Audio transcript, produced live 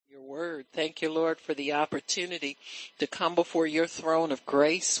Thank you, Lord, for the opportunity to come before your throne of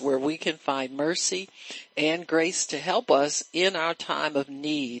grace where we can find mercy and grace to help us in our time of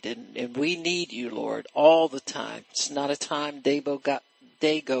need. And we need you, Lord, all the time. It's not a day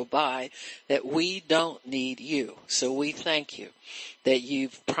go by that we don't need you. So we thank you that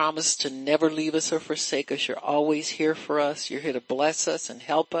you've promised to never leave us or forsake us. You're always here for us. You're here to bless us and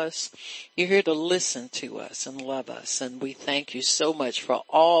help us. You're here to listen to us and love us. And we thank you so much for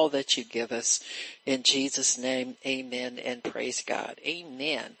all that you give us. In Jesus' name, amen and praise God.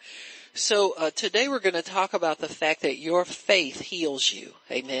 Amen. So today we're going to talk about the fact that your faith heals you.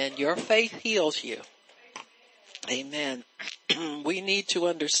 Amen. Your faith heals you. Amen. We need to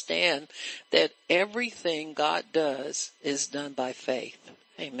understand that everything God does is done by faith.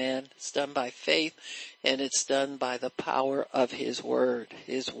 Amen. It's done by faith, and it's done by the power of His Word.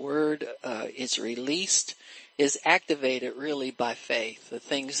 His Word is released, is activated really by faith. The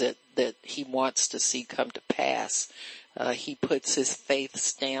things that He wants to see come to pass, He puts His faith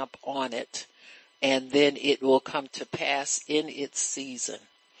stamp on it, and then it will come to pass in its season.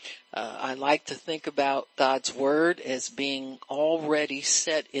 I like to think about God's Word as being already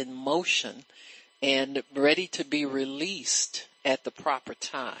set in motion and ready to be released at the proper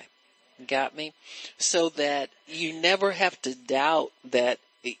time. Got me? So that you never have to doubt that,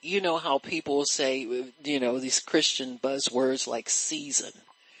 you know how people will say, these Christian buzzwords like season.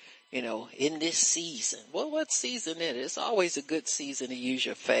 In this season. Well, what season is it? It's always a good season to use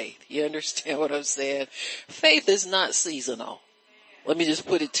your faith. You understand what I'm saying? Faith is not seasonal. Let me just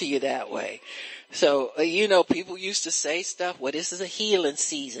put it to you that way. So, people used to say stuff, well, this is a healing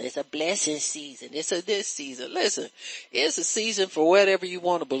season. It's a blessing season. It's a this season. Listen, it's a season for whatever you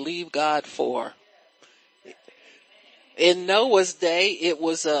want to believe God for. In Noah's day, it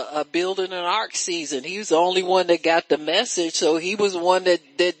was a building an ark season. He was the only one that got the message, so he was the one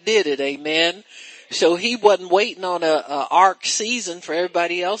that did it. Amen. So he wasn't waiting on a ark season for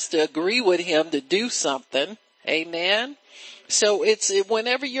everybody else to agree with him to do something. Amen. So it's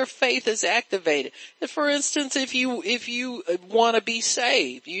whenever your faith is activated. For instance, if you want to be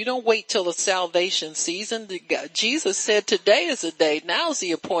saved, you don't wait till the salvation season. Jesus said today is the day. Now's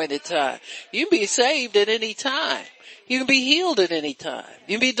the appointed time. You can be saved at any time. You can be healed at any time.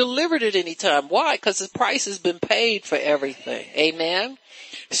 You can be delivered at any time. Why? Because the price has been paid for everything. Amen.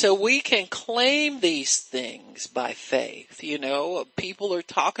 So we can claim these things by faith. People are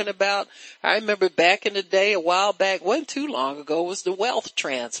talking about, I remember back in the day, a while back, wasn't too long ago, was the wealth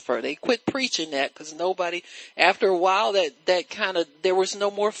transfer. They quit preaching that because after a while there was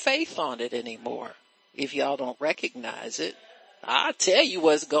no more faith on it anymore. If y'all don't recognize it, I'll tell you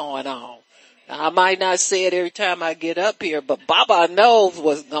what's going on. I might not say it every time I get up here, but Baba knows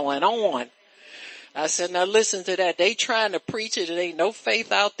what's going on. I said, now listen to that. They trying to preach it. There ain't no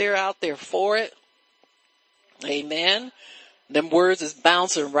faith out there for it. Amen. Them words is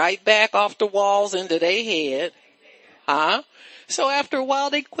bouncing right back off the walls into their head. Huh? So after a while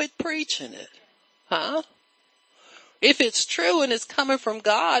they quit preaching it. Huh? If it's true and it's coming from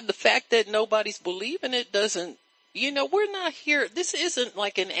God, the fact that nobody's believing it doesn't, we're not here. This isn't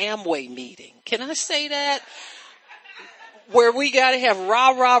like an Amway meeting. Can I say that? Where we got to have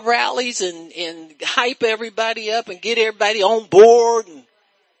rah-rah rallies and hype everybody up and get everybody on board.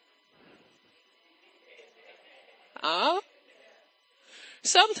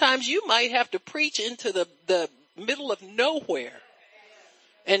 Sometimes you might have to preach into the middle of nowhere.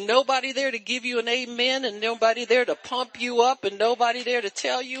 And nobody there to give you an amen, and nobody there to pump you up, and nobody there to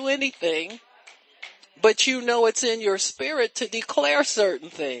tell you anything. But it's in your spirit to declare certain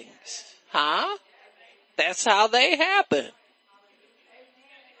things. That's how they happen.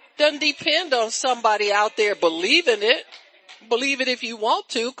 Doesn't depend on somebody out there believing it. Believe it if you want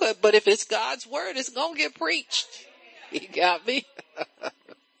to, but if it's God's word, it's going to get preached. You got me?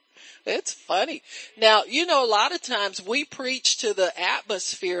 It's funny. Now, a lot of times we preach to the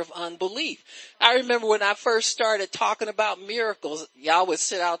atmosphere of unbelief. I remember when I first started talking about miracles, y'all would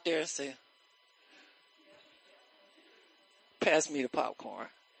sit out there and say, pass me the popcorn.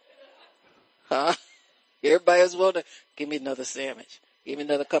 Everybody was willing to give me another sandwich. Give me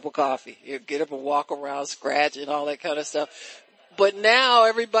another cup of coffee. You get up and walk around, scratch and all that kind of stuff. But now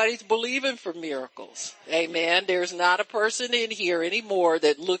everybody's believing for miracles. Amen. There's not a person in here anymore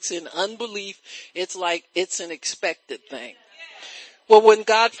that looks in unbelief. It's like it's an expected thing. Well, when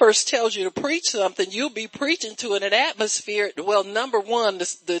God first tells you to preach something, you'll be preaching to an atmosphere. Well, number one,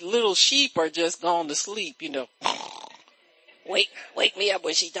 the little sheep are just gone to sleep, Wake me up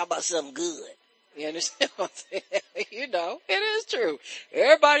when she talk about something good. You understand what I'm saying? It is true.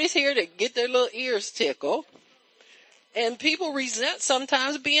 Everybody's here to get their little ears tickled. And people resent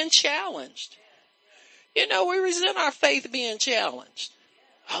sometimes being challenged. You know, we resent our faith being challenged.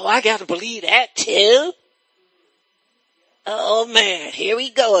 Oh, I got to believe that too. Oh man, here we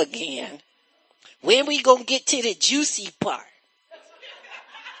go again. When we gonna get to the juicy part?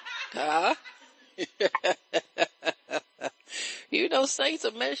 Huh? You know, saints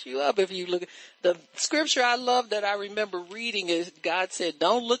will mess you up if you look. The scripture I love that I remember reading is God said,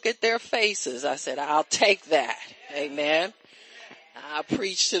 don't look at their faces. I said, I'll take that. Amen. I'll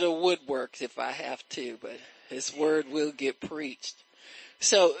preach to the woodworks if I have to, but his word will get preached.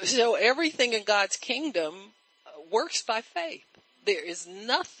 So everything in God's kingdom works by faith. There is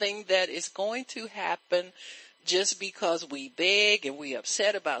nothing that is going to happen just because we beg and we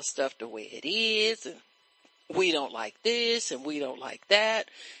upset about stuff the way it is and we don't like this and we don't like that.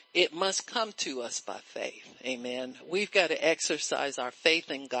 It must come to us by faith. Amen. We've got to exercise our faith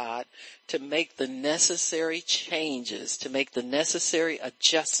in God to make the necessary changes, to make the necessary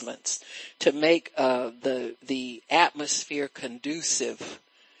adjustments, to make the atmosphere conducive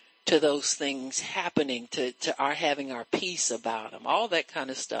to those things happening, to our having our peace about them, all that kind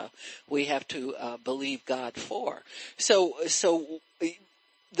of stuff. We have to believe God for. So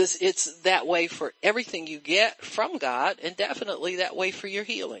it's that way for everything you get from God, and definitely that way for your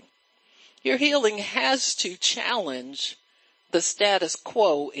healing. Your healing has to challenge the status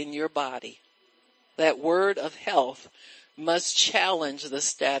quo in your body. That word of health must challenge the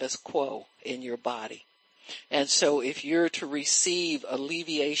status quo in your body. And so if you're to receive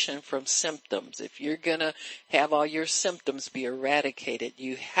alleviation from symptoms, if you're going to have all your symptoms be eradicated,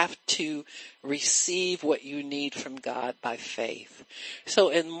 you have to receive what you need from God by faith. So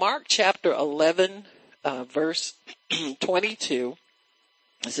in Mark chapter 11, verse 22,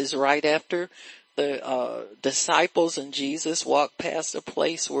 this is right after the disciples and Jesus walked past a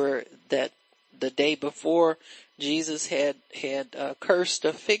place where that the day before Jesus had cursed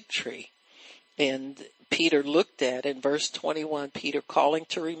a fig tree. And Peter looked at it. In verse 21, Peter, calling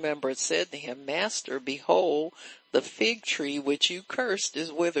to remembrance, said to him, Master, behold, the fig tree which you cursed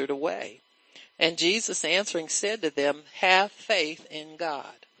is withered away. And Jesus answering said to them, have faith in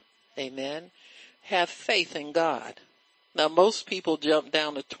God. Amen. Have faith in God. Now most people jump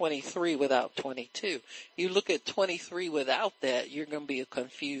down to 23 without 22. You look at 23 without that, you're going to be a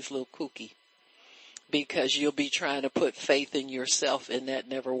confused little kooky. Because you'll be trying to put faith in yourself and that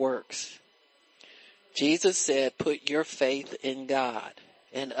never works. Jesus said, put your faith in God.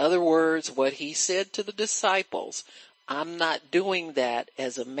 In other words, what he said to the disciples, I'm not doing that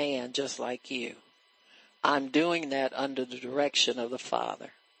as a man just like you. I'm doing that under the direction of the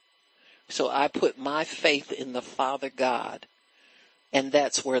Father. So I put my faith in the Father God, and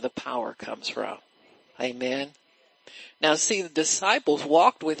that's where the power comes from. Amen. Now see, the disciples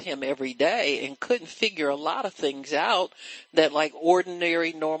walked with him every day and couldn't figure a lot of things out that like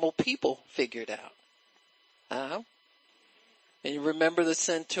ordinary normal people figured out. And you remember the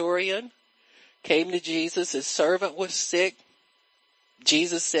centurion came to Jesus, his servant was sick.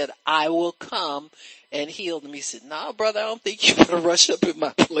 Jesus said, I will come and heal him. He said, no, brother, I don't think you better rush up in my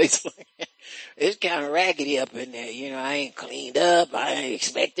place. It's kind of raggedy up in there. You know, I ain't cleaned up. I ain't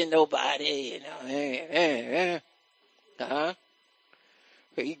expecting nobody, you know.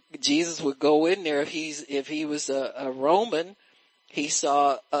 Jesus would go in there if he was a Roman. He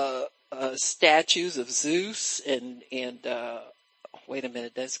saw, statues of Zeus and wait a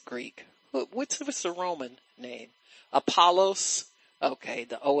minute, that's Greek. What's the Roman name? Apollos. Okay,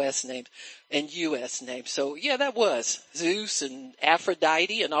 the OS names and US names. So yeah, that was Zeus and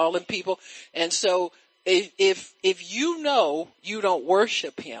Aphrodite and all them people. And so if you know you don't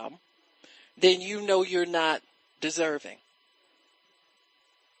worship him, then you know you're not deserving.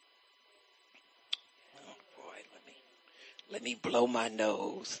 Oh boy, let me blow my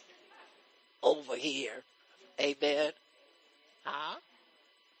nose over here. Amen. Huh?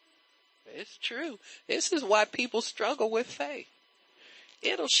 It's true. This is why people struggle with faith.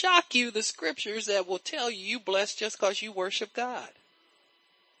 It'll shock you, the scriptures that will tell you blessed just because you worship God.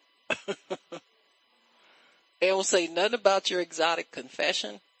 It will say nothing about your exotic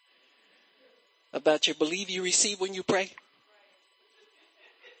confession, about your belief you receive when you pray.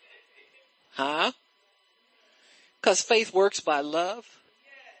 Huh? Because faith works by love.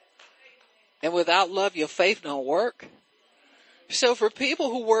 And without love, your faith don't work. So for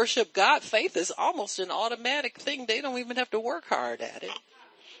people who worship God, faith is almost an automatic thing. They don't even have to work hard at it.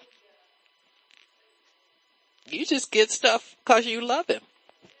 You just get stuff because you love him.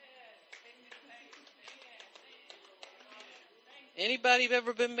 Anybody have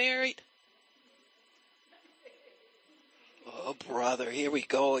ever been married? Oh, brother, here we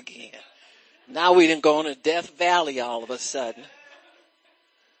go again. Now we done gone to Death Valley all of a sudden.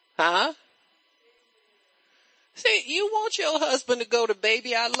 Huh? See, you want your husband to go to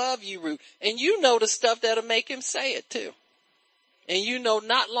baby I love you route. And you know the stuff that'll make him say it too. And you know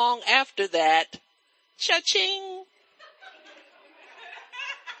not long after that, cha-ching.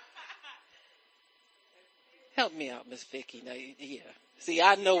 Help me out, Miss Vicky. Now, yeah. See,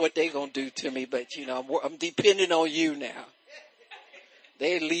 I know what they gonna do to me, but I'm depending on you now.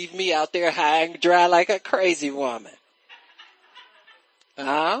 They leave me out there high and dry like a crazy woman.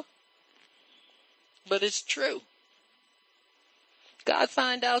 But it's true. God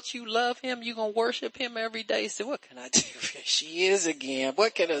find out you love him, you gonna worship him every day. So what can I do? She is again.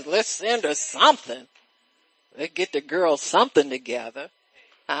 Let's send her something. Let's get the girl something together.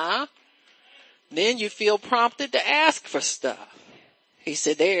 Then you feel prompted to ask for stuff. He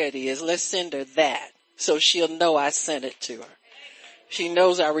said, there it is. Let's send her that. So she'll know I sent it to her. She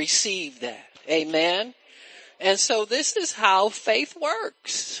knows I received that. Amen. And so this is how faith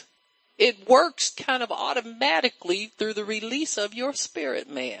works. It works kind of automatically through the release of your spirit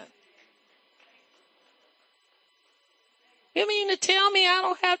man. You mean to tell me I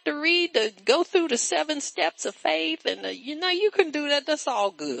don't have to go through the 7 steps of faith and you can do that. That's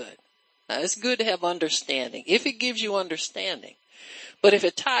all good. Now, it's good to have understanding if it gives you understanding. But if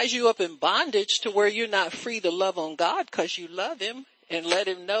it ties you up in bondage to where you're not free to love on God because you love him and let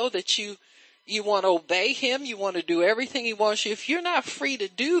him know that you want to obey him, you want to do everything he wants you. If you're not free to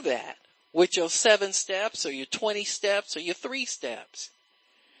do that with your 7 steps or your 20 steps or your 3 steps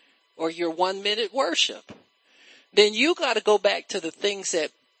or your 1-minute worship, then you got to go back to the things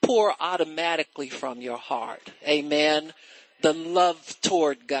that pour automatically from your heart. Amen. The love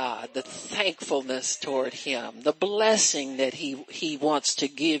toward God, the thankfulness toward him, the blessing that he wants to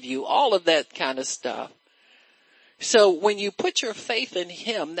give you, all of that kind of stuff. So when you put your faith in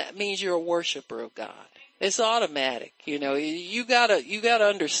him, that means you're a worshiper of God. It's automatic. You gotta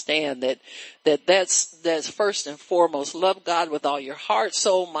understand that's first and foremost. Love God with all your heart,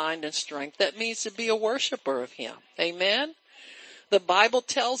 soul, mind, and strength. That means to be a worshiper of him. Amen. The Bible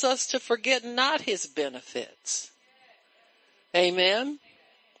tells us to forget not his benefits. Amen.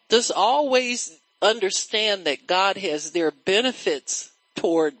 Just always understand that God has their benefits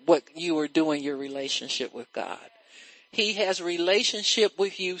toward what you are doing, your relationship with God. He has relationship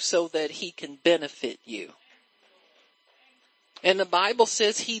with you so that he can benefit you. And the Bible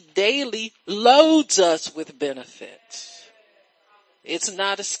says he daily loads us with benefits. It's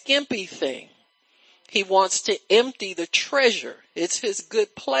not a skimpy thing. He wants to empty the treasure. It's his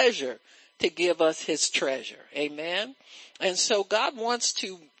good pleasure to give us his treasure. Amen. And so God wants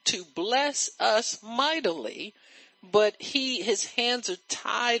to bless us mightily, but his hands are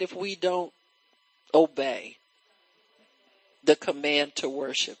tied if we don't obey the command to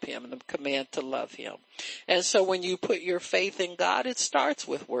worship him and the command to love him. And so when you put your faith in God, it starts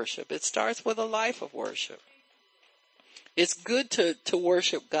with worship. It starts with a life of worship. It's good to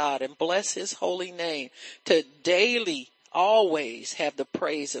worship God and bless his holy name, to daily always have the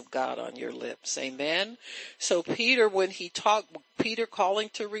praise of God on your lips. Amen. So Peter, when he talked, Peter calling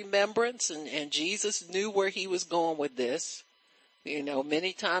to remembrance, and Jesus knew where he was going with this.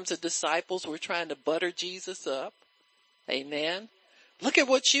 Many times the disciples were trying to butter Jesus up. Amen. Look at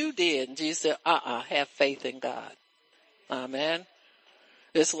what you did. And Jesus said, have faith in God. Amen.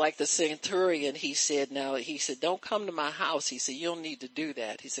 It's like the centurion, he said, don't come to my house. He said, you don't need to do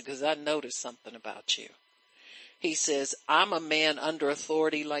that. He said, because I noticed something about you. He says, I'm a man under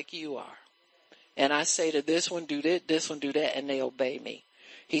authority like you are. And I say to this one, do this one, do that, and they obey me.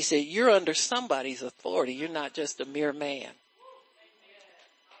 He said, you're under somebody's authority. You're not just a mere man.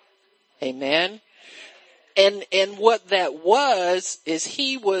 Amen. And what that was is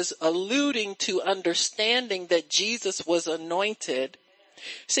he was alluding to understanding that Jesus was anointed.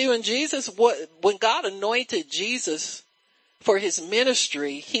 See, when God anointed Jesus for his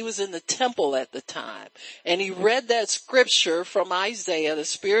ministry, he was in the temple at the time. And he read that scripture from Isaiah, the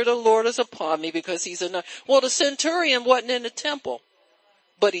Spirit of the Lord is upon me because he's anointed. Well, the centurion wasn't in the temple,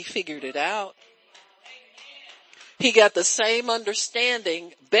 but he figured it out. He got the same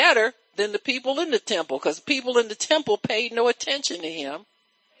understanding better than the people in the temple, because people in the temple paid no attention to him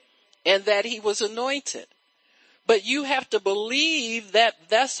and that he was anointed. But you have to believe that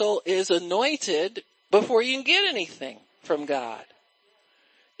vessel is anointed before you can get anything from God.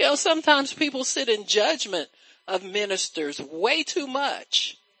 Sometimes people sit in judgment of ministers way too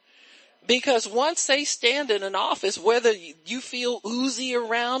much, because once they stand in an office, whether you feel oozy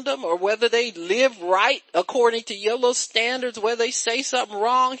around them or whether they live right according to your little standards, whether they say something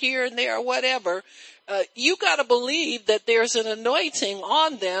wrong here and there or whatever, you got to believe that there's an anointing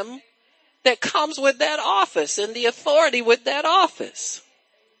on them that comes with that office and the authority with that office.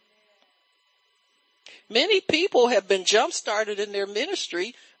 Many people have been jump-started in their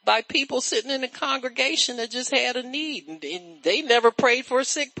ministry by people sitting in a congregation that just had a need, and they never prayed for a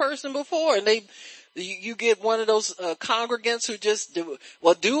sick person before, and you get one of those congregants who just do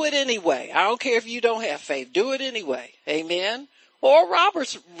it anyway. I don't care if you don't have faith. Do it anyway. Amen. Oral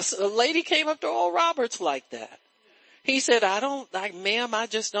Roberts, a lady came up to Oral Roberts like that. He said, ma'am, I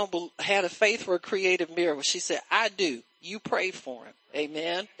just don't have a faith for a creative miracle. She said, I do. You prayed for him.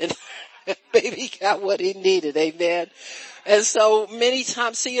 Amen. And baby got what he needed. Amen. And so many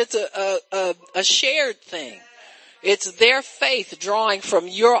times, see, it's a shared thing. It's their faith drawing from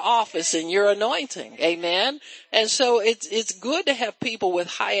your office and your anointing. Amen. And so it's good to have people with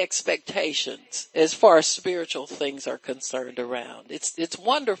high expectations as far as spiritual things are concerned around. It's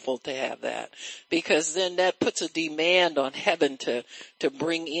wonderful to have that, because then that puts a demand on heaven to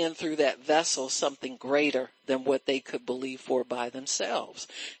bring in through that vessel something greater than what they could believe for by themselves.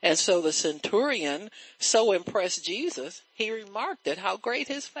 And so the centurion so impressed Jesus, he remarked at how great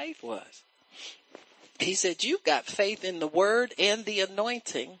his faith was. He said, you've got faith in the word and the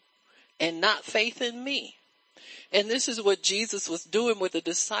anointing and not faith in me. And this is what Jesus was doing with the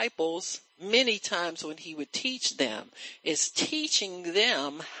disciples many times when he would teach them, is teaching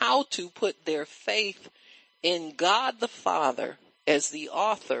them how to put their faith in God the Father as the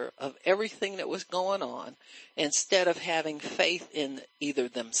author of everything that was going on, instead of having faith in either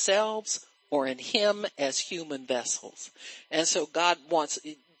themselves or in him as human vessels. And so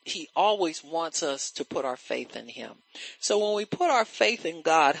he always wants us to put our faith in him. So when we put our faith in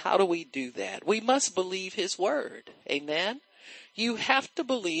God, how do we do that? We must believe his word. Amen. You have to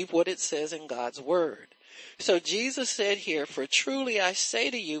believe what it says in God's word. So Jesus said here, for truly I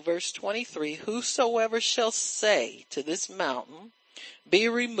say to you, verse 23, whosoever shall say to this mountain, be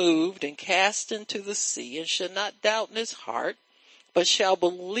removed and cast into the sea, and shall not doubt in his heart, but shall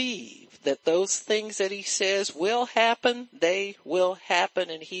believe that those things that he says will happen, they will happen,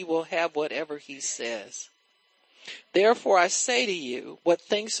 and he will have whatever he says. Therefore I say to you, what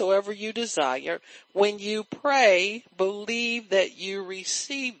things soever you desire, when you pray, believe that you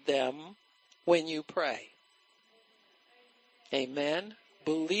receive them when you pray. Amen.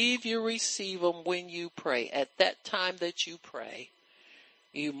 Believe you receive them when you pray. At that time that you pray,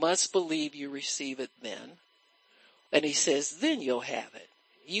 you must believe you receive it then. And he says, then you'll have it.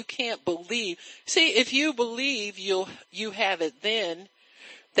 You can't believe. See, if you believe you have it then,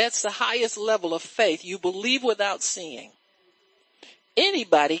 that's the highest level of faith. You believe without seeing.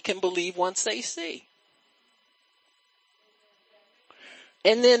 Anybody can believe once they see.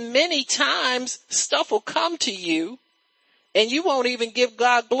 And then many times stuff will come to you and you won't even give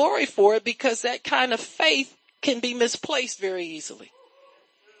God glory for it, because that kind of faith can be misplaced very easily.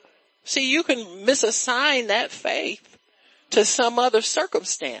 See, you can misassign that faith to some other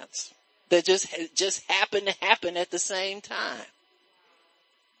circumstance that just happened to happen at the same time.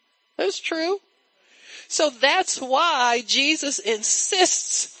 That's true. So that's why Jesus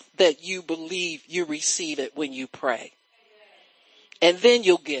insists that you believe you receive it when you pray. And then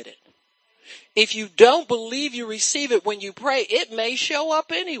you'll get it. If you don't believe you receive it when you pray, it may show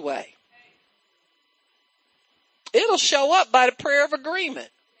up anyway. It'll show up by the prayer of agreement.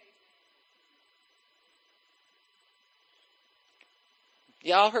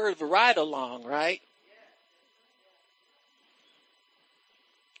 Y'all heard of a ride-along, right?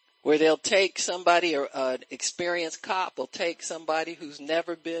 Where they'll take somebody, or an experienced cop will take somebody who's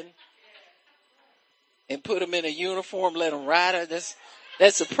never been and put them in a uniform, let them ride it.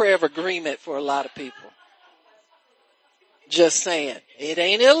 That's a prayer of agreement for a lot of people. Just saying. It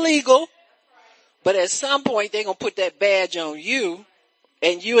ain't illegal, but at some point they're going to put that badge on you,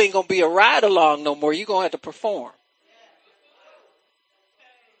 and you ain't going to be a ride-along no more. You're going to have to perform.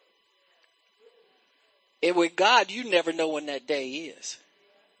 And with God, you never know when that day is.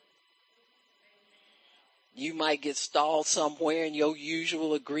 You might get stalled somewhere in your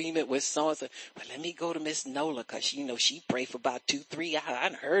usual agreement with someone. Well, let me go to Miss Nola, because she prayed for about 2-3 hours.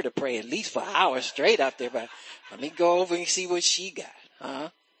 I heard her pray at least for hours straight out there. But let me go over and see what she got. Huh?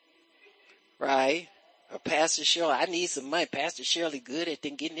 Right? Or Pastor Shirley, I need some money. Pastor Shirley good at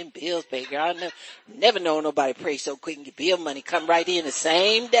getting them bills paid. Girl, I never know nobody pray so quick and get bill money come right in the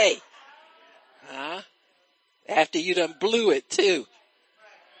same day. Huh? After you done blew it too.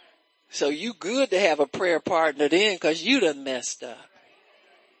 So you good to have a prayer partner then, because you done messed up.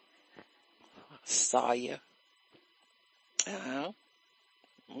 Saw you.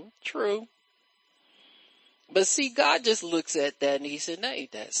 True. But see, God just looks at that and he said,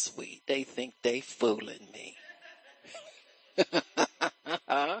 ain't that sweet. They think they fooling me.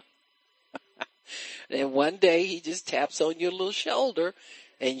 Then one day he just taps on your little shoulder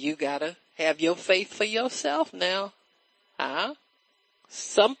and you gotta have your faith for yourself now. Huh?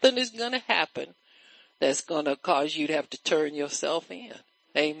 Something is gonna happen that's gonna cause you to have to turn yourself in.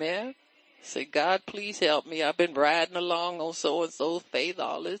 Amen. Say, God, please help me. I've been riding along on so-and-so's faith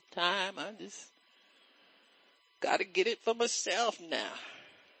all this time. I just gotta get it for myself now.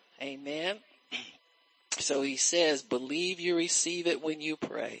 Amen. So he says, believe you receive it when you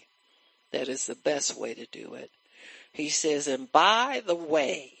pray. That is the best way to do it. He says, and by the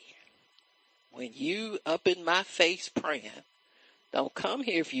way, when you up in my face praying, don't come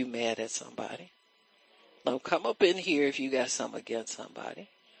here if you mad at somebody. Don't come up in here if you got something against somebody.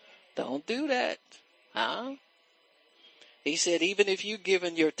 Don't do that. Huh? He said, even if you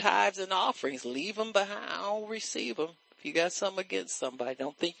giving your tithes and offerings, leave them behind. I don't receive them. If you got something against somebody,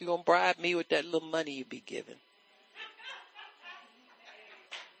 don't think you're going to bribe me with that little money you be giving.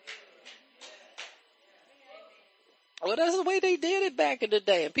 Well, that's the way they did it back in the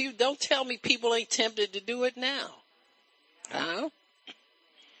day. And people, don't tell me people ain't tempted to do it now. Huh?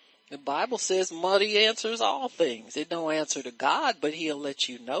 The Bible says money answers all things. It don't answer to God, but he'll let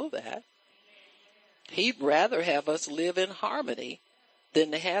you know that. He'd rather have us live in harmony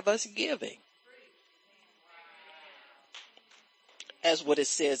than to have us giving. That's what it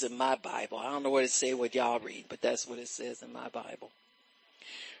says in my Bible. I don't know what it says what y'all read, but that's what it says in my Bible.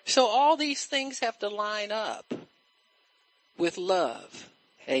 So all these things have to line up with love.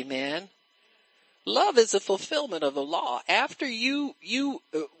 Amen. Love is a fulfillment of the law. After you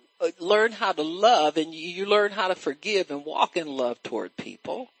learn how to love and you learn how to forgive and walk in love toward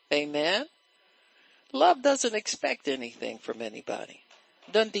people. Amen. Love doesn't expect anything from anybody.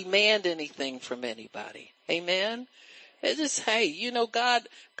 Doesn't demand anything from anybody. Amen. It's just, hey,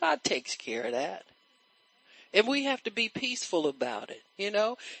 God takes care of that. And we have to be peaceful about it.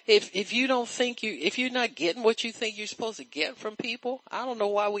 If you don't think if you're not getting what you think you're supposed to get from people, I don't know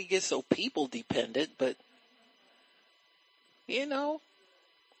why we get so people dependent, but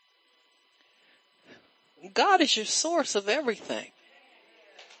God is your source of everything.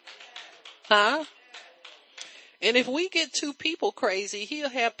 Huh? And if we get too people crazy, he'll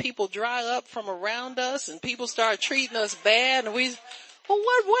have people dry up from around us and people start treating us bad and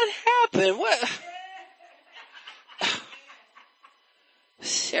what happened? What?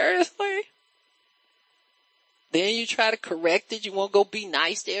 Seriously? Then you try to correct it. You won't go be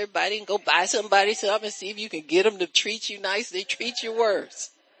nice to everybody and go buy somebody something and see if you can get them to treat you nice. They treat you worse.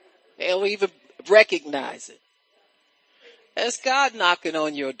 They don't even recognize it. That's God knocking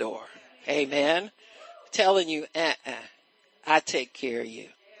on your door. Amen. Telling you, I take care of you.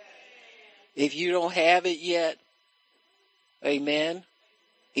 If you don't have it yet, amen,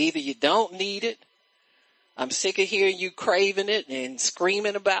 either you don't need it. I'm sick of hearing you craving it and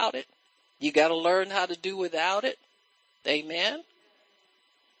screaming about it. You got to learn how to do without it. Amen.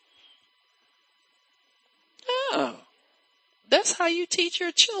 Oh, that's how you teach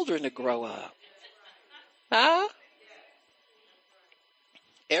your children to grow up. Huh?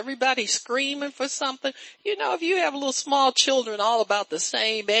 Everybody screaming for something. If you have little small children all about the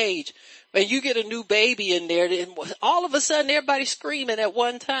same age, and you get a new baby in there, then all of a sudden everybody's screaming at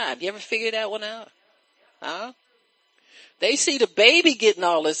one time. You ever figure that one out? Huh? They see the baby getting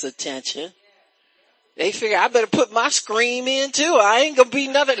all this attention. They figure, I better put my scream in too. I ain't gonna be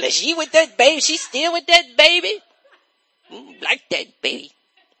nothing. She with that baby. She still with that baby. Like that baby.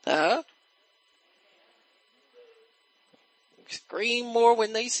 Huh? Scream more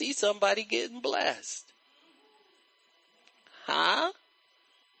when they see somebody getting blessed. Huh?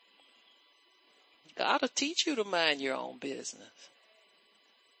 God'll teach you to mind your own business.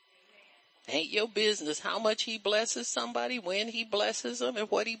 Ain't your business how much he blesses somebody, when he blesses them, and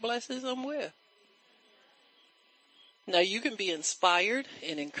what he blesses them with. Now you can be inspired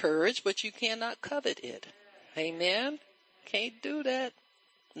and encouraged, but you cannot covet it. Amen? Can't do that.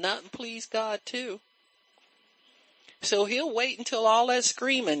 Not and please God too. So he'll wait until all that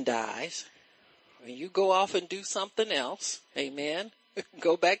screaming dies. And you go off and do something else. Amen.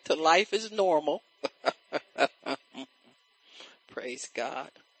 Go back to life as normal. Praise God.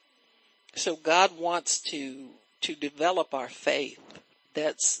 So God wants to develop our faith.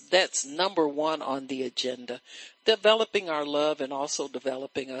 That's number one on the agenda. Developing our love and also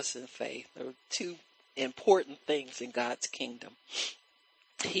developing us in faith. There are two important things in God's kingdom.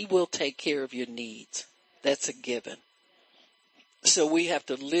 He will take care of your needs. That's a given. So we have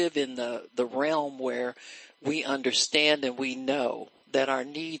to live in the realm where we understand and we know that our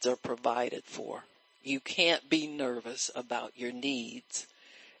needs are provided for. You can't be nervous about your needs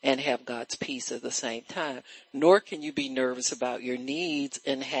and have God's peace at the same time. Nor can you be nervous about your needs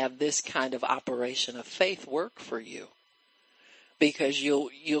and have this kind of operation of faith work for you, because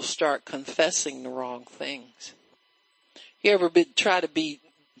you'll start confessing the wrong things. You ever try to be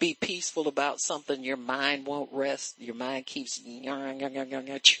peaceful about something, your mind won't rest. Your mind keeps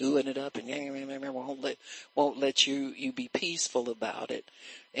chewing it up and won't let you be peaceful about it.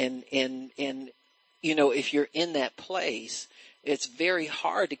 And if you're in that place, it's very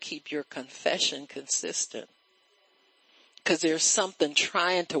hard to keep your confession consistent, because there's something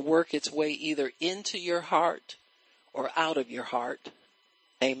trying to work its way either into your heart or out of your heart.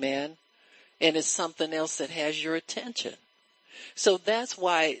 Amen. And it's something else that has your attention. So that's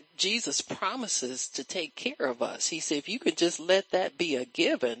why Jesus promises to take care of us. He said, if you could just let that be a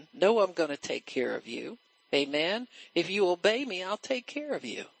given, know I'm going to take care of you. Amen. If you obey me, I'll take care of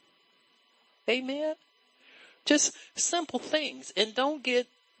you. Amen. Just simple things. And don't get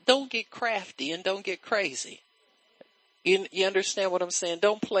crafty and don't get crazy. You understand what I'm saying?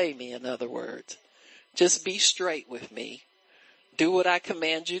 Don't play me, in other words. Just be straight with me. Do what I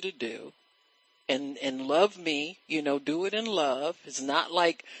command you to do. And love me, do it in love. It's not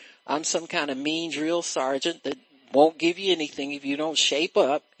like I'm some kind of mean drill sergeant that won't give you anything if you don't shape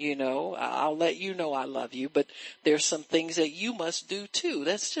up. I'll let you know I love you, but there's some things that you must do too.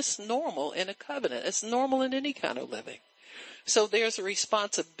 That's just normal in a covenant. It's normal in any kind of living. So there's a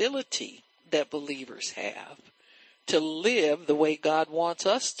responsibility that believers have to live the way God wants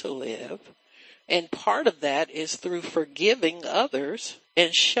us to live. And part of that is through forgiving others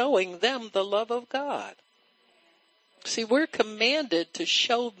and showing them the love of God. See, we're commanded to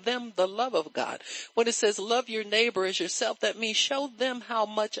show them the love of God. When it says love your neighbor as yourself, that means show them how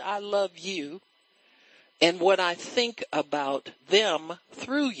much I love you and what I think about them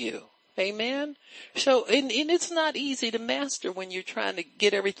through you. Amen? So, and it's not easy to master when you're trying to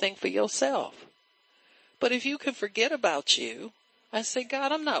get everything for yourself. But if you can forget about you, I say,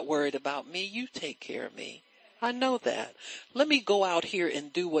 God, I'm not worried about me. You take care of me. I know that. Let me go out here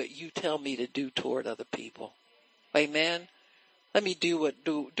and do what you tell me to do toward other people. Amen. Let me do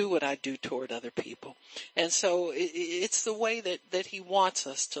what I do toward other people. And so it's the way that he wants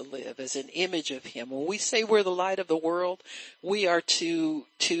us to live, as an image of him. When we say we're the light of the world, we are to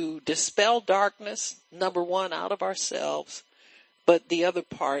dispel darkness, number one, out of ourselves. But the other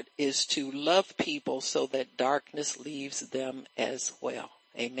part is to love people so that darkness leaves them as well.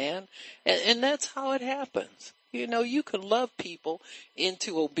 Amen. And that's how it happens. You can love people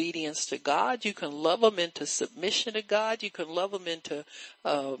into obedience to God. You can love them into submission to God. You can love them into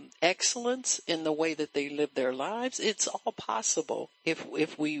excellence in the way that they live their lives. It's all possible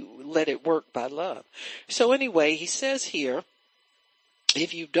if we let it work by love. So anyway, he says here,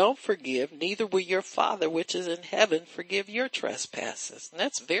 if you don't forgive, neither will your Father which is in heaven forgive your trespasses. And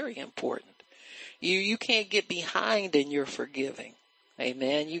that's very important. You can't get behind in your forgiving.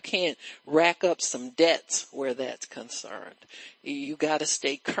 Amen. You can't rack up some debts where that's concerned. You got to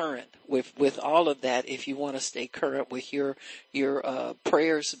stay current with all of that if you want to stay current with your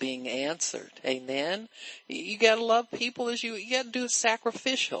prayers being answered. Amen. You got to love people you got to do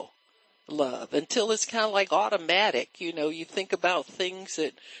sacrificial love until it's kind of like automatic. You think about things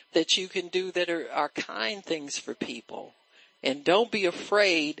that you can do that are kind things for people. And don't be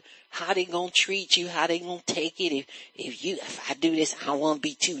afraid how they gonna treat you, how they gonna take it. If I do this, I won't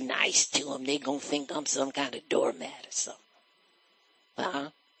be too nice to them. They gonna think I'm some kind of doormat or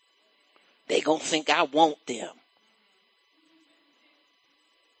something. They gonna think I want them.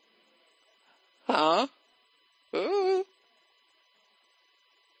 Ooh.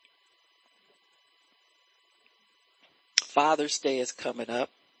 Father's Day is coming up.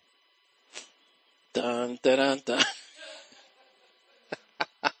 Dun, dun, dun, dun.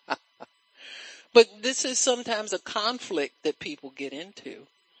 But this is sometimes a conflict that people get into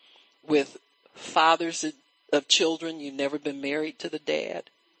with fathers of children. You've never been married to the dad.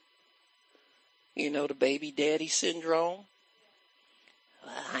 The baby daddy syndrome.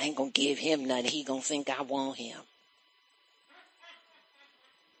 I ain't gonna give him nothing. He gonna think I want him.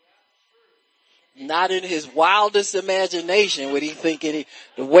 Not in his wildest imagination would he think the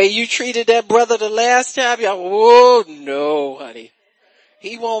way you treated that brother the last time. Oh no, honey.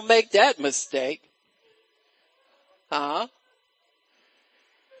 He won't make that mistake. And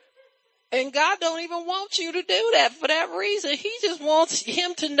God don't even want you to do that for that reason. He just wants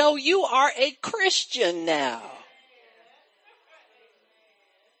him to know you are a Christian now.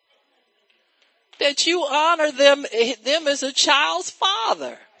 That you honor them as a child's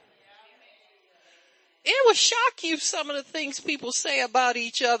father. It will shock you some of the things people say about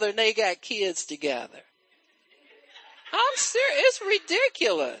each other and they got kids together. I'm serious. It's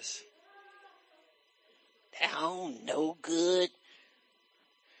ridiculous. Oh, no good.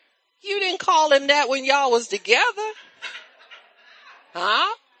 You didn't call him that when y'all was together.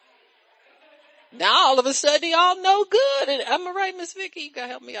 Huh? Now all of a sudden y'all no good. And am I right, Miss Vicky? You gotta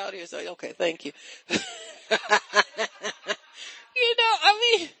help me out here. So, okay, thank you. I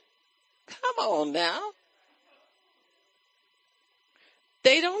mean, come on now.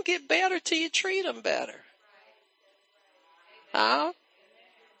 They don't get better till you treat them better. Huh?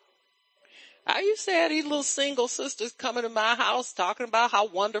 I used to have these little single sisters coming to my house talking about how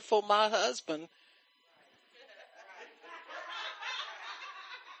wonderful my husband.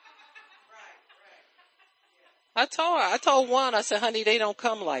 I told one, I said, honey, they don't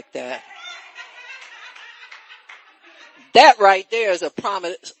come like that. That right there is a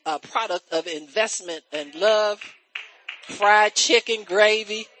product of investment and love. Fried chicken,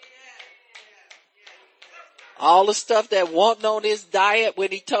 gravy. All the stuff that wasn't on his diet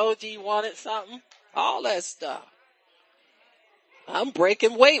when he told you he wanted something. All that stuff. I'm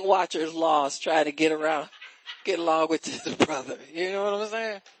breaking Weight Watchers laws trying to get along with this brother. You know what I'm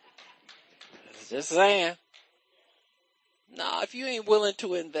saying? Just saying. No, if you ain't willing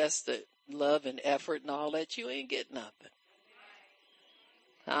to invest the love and effort and all that, you ain't get nothing.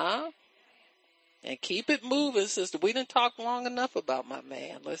 Huh? And keep it moving, sister. We didn't talk long enough about my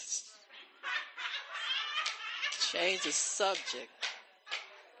man. Let's change the subject.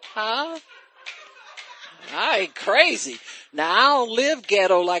 Huh? I ain't crazy. Now, I don't live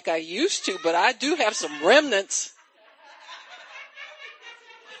ghetto like I used to, but I do have some remnants.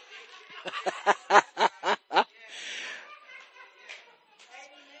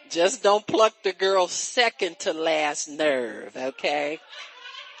 Just don't pluck the girl's second to last nerve, okay?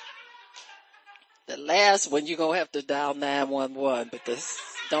 The last one, you're going to have to dial 911, but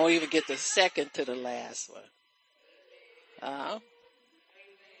don't even get the second to the last one.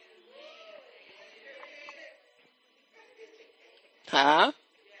 Huh?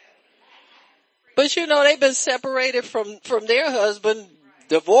 But they've been separated from their husband,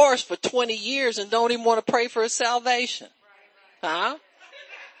 divorced for 20 years and don't even want to pray for his salvation. Huh?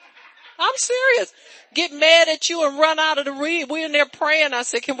 I'm serious. Get mad at you and run out of the room. We're in there praying. I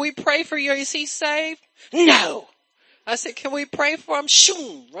said, can we pray for you? Is he saved? No. I said, can we pray for him?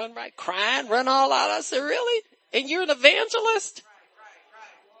 Shoom. Run right, crying, run all out. I said, really? And you're an evangelist?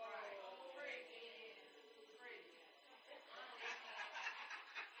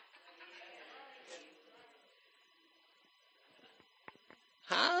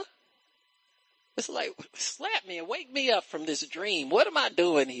 Huh? It's like, slap me and wake me up from this dream. What am I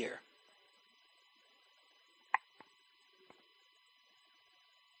doing here?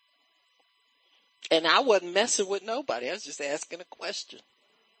 And I wasn't messing with nobody. I was just asking a question.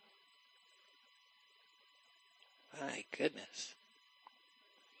 My goodness.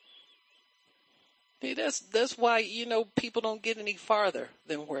 See, that's why, people don't get any farther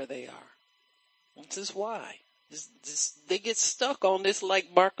than where they are. This is why. They get stuck on this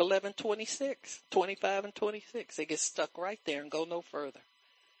like Mark 11:26, 25 and 26. They get stuck right there and go no further.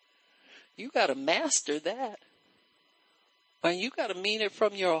 You got to master that. And you got to mean it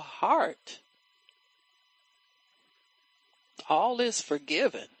from your heart. All is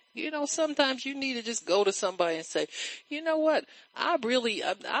forgiven. Sometimes you need to just go to somebody and say, you know what? I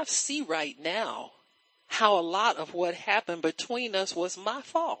see right now how a lot of what happened between us was my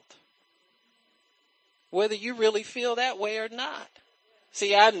fault. Whether you really feel that way or not.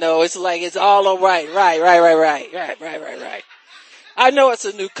 See, I know it's like it's all all right. Right. I know it's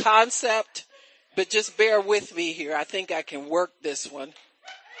a new concept, but just bear with me here. I think I can work this one.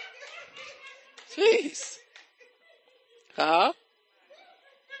 Jeez. Huh?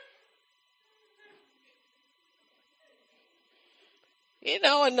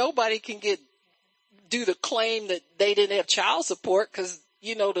 And nobody can do the claim that they didn't have child support because,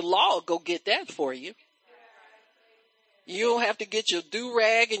 the law will go get that for you. You don't have to get your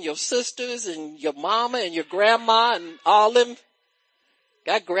do-rag and your sisters and your mama and your grandma and all them.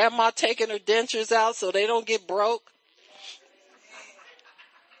 Got grandma taking her dentures out so they don't get broke.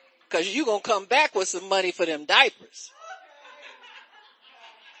 Because you're going to come back with some money for them diapers.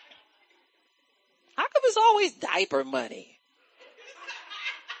 How come it's always diaper money?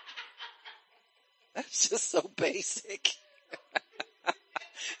 That's just so basic.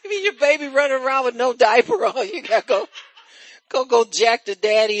 You mean your baby running around with no diaper on? You got to go jack the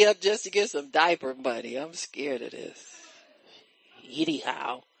daddy up just to get some diaper money. I'm scared of this.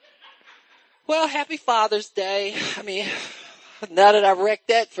 Anyhow. Well, happy Father's Day. I mean, now that I wrecked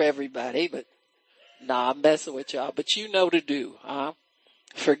that for everybody, but I'm messing with y'all. But you know to do, huh?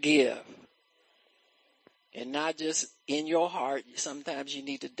 Forgive. And not just in your heart. Sometimes you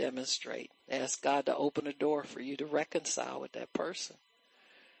need to demonstrate. Ask God to open a door for you to reconcile with that person.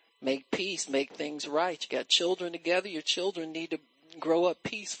 Make peace, make things right. You got children together. Your children need to grow up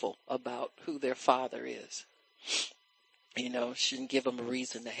peaceful about who their father is. Shouldn't give them a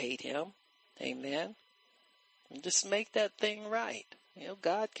reason to hate him. Amen. And just make that thing right.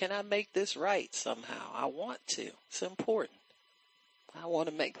 God, can I make this right somehow? I want to. It's important. I want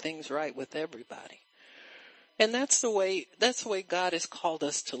to make things right with everybody. And that's the way God has called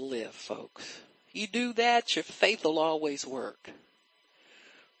us to live, folks. You do that, your faith will always work.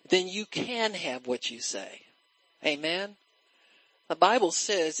 Then you can have what you say. Amen. The Bible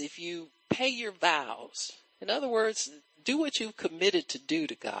says if you pay your vows, in other words, do what you've committed to do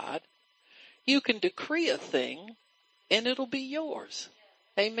to God, you can decree a thing and it'll be yours.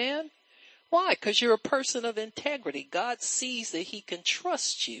 Amen. Why? Because you're a person of integrity. God sees that he can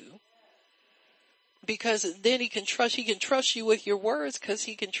trust you, because then he can trust you with your words, because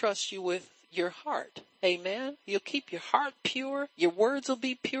he can trust you with your heart. Amen. You'll keep your heart pure. Your words will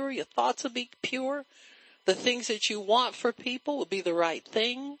be pure. Your thoughts will be pure. The things that you want for people will be the right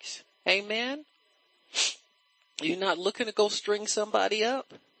things. Amen. You're not looking to go string somebody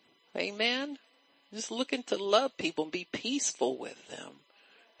up. Amen. Just looking to love people and be peaceful with them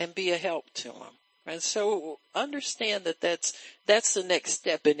and be a help to them. And so understand that that's the next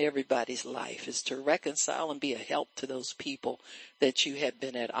step in everybody's life, is to reconcile and be a help to those people that you have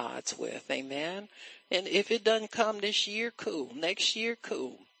been at odds with. Amen. And if it doesn't come this year, cool. Next year,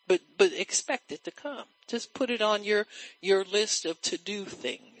 cool. But expect it to come. Just put it on your list of to-do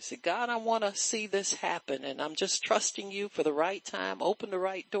things. God, I want to see this happen, and I'm just trusting you for the right time. Open the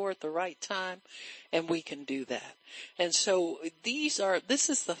right door at the right time, and we can do that. And so this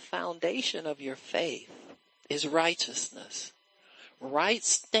is the foundation of your faith, is righteousness. Right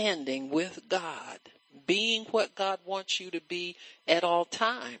standing with God. Being what God wants you to be at all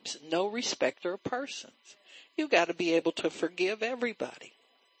times. No respecter of persons. You've got to be able to forgive everybody.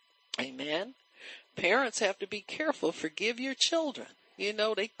 Amen. Parents have to be careful. Forgive your children.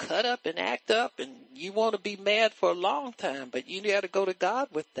 They cut up and act up, and you want to be mad for a long time, but you got to go to God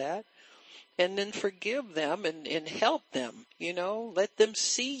with that and then forgive them and help them. Let them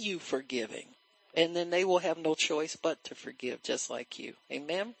see you forgiving, and then they will have no choice but to forgive, just like you.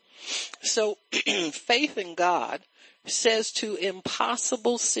 Amen. So faith in God says to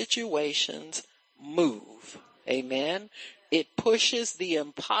impossible situations, move. Amen. It pushes the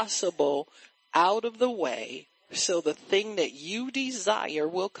impossible out of the way so the thing that you desire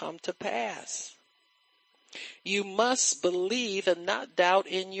will come to pass. You must believe and not doubt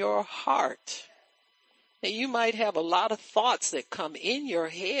in your heart. Now, you might have a lot of thoughts that come in your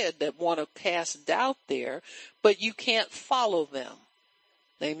head that want to cast doubt there, but you can't follow them.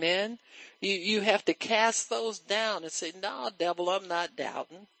 Amen. You have to cast those down and say, no, devil, I'm not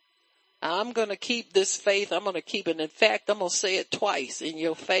doubting. I'm going to keep this faith. I'm going to keep it. In fact, I'm going to say it twice in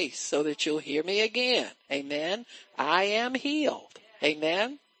your face so that you'll hear me again. Amen. I am healed.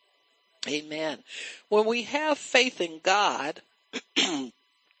 Amen. Amen. When we have faith in God,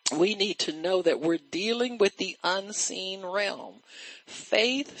 we need to know that we're dealing with the unseen realm.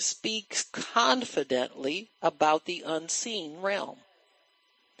 Faith speaks confidently about the unseen realm.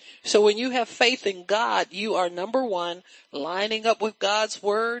 So when you have faith in God, you are, number one, lining up with God's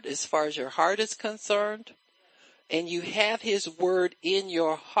word as far as your heart is concerned. And you have his word in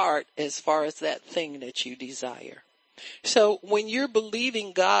your heart as far as that thing that you desire. So when you're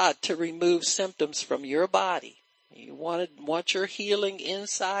believing God to remove symptoms from your body, you want your healing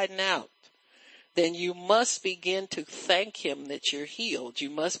inside and out, then you must begin to thank him that you're healed. You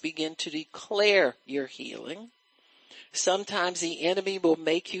must begin to declare your healing. Sometimes the enemy will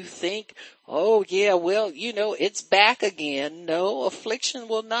make you think, oh yeah, well, it's back again. No, affliction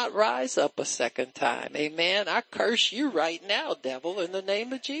will not rise up a second time. Amen. I curse you right now, devil, in the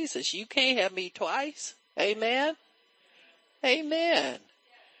name of Jesus. You can't have me twice. Amen. Amen.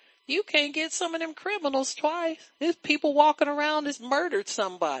 You can't get some of them criminals twice. There's people walking around that's murdered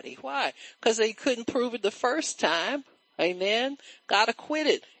somebody. Why? Because they couldn't prove it the first time. Amen. Got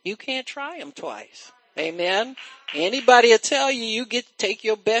acquitted. You can't try them twice. Amen. Anybody will tell you, you get to take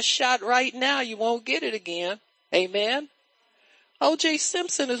your best shot right now. You won't get it again. Amen. O.J.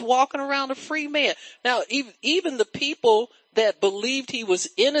 Simpson is walking around a free man. Now, even the people that believed he was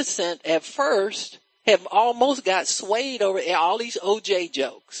innocent at first have almost got swayed over all these O.J.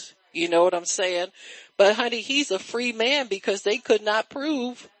 jokes. You know what I'm saying? But honey, he's a free man because they could not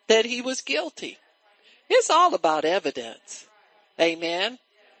prove that he was guilty. It's all about evidence. Amen.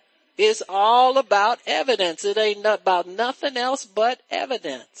 It's all about evidence. It ain't about nothing else but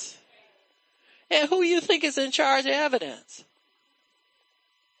evidence. And who you think is in charge of evidence?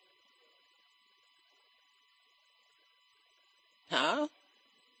 Huh?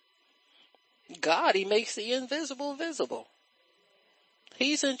 God, he makes the invisible visible.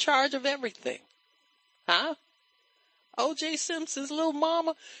 He's in charge of everything. Huh? O.J. Simpson's little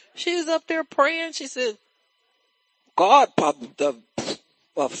mama, she was up there praying. She said, God, the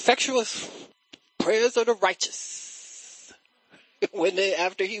effectuous prayers of the righteous.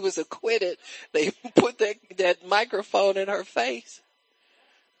 After he was acquitted, they put that microphone in her face.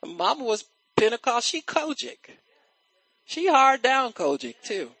 Mama was Pentecost. She Kojic. She hard down Kojic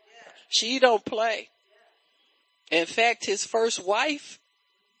too. She don't play. In fact, his first wife,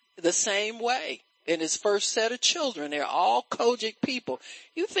 the same way. And his first set of children, they're all Kojic people.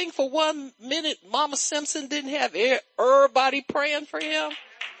 You think for 1 minute Mama Simpson didn't have everybody praying for him?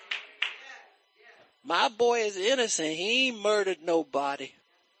 My boy is innocent. He ain't murdered nobody.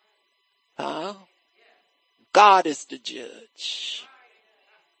 Huh? God is the judge.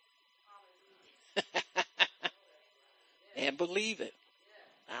 And believe it.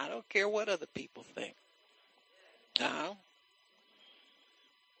 I don't care what other people think.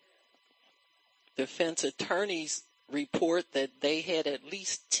 Defense attorneys report that they had at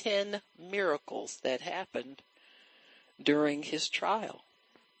least 10 miracles that happened during his trial.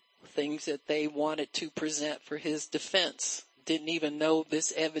 Things that they wanted to present for his defense. Didn't even know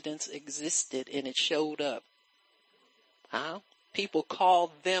this evidence existed and it showed up. People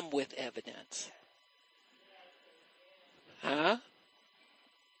called them with evidence. And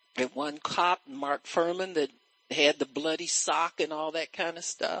one cop, Mark Furman, that had the bloody sock and all that kind of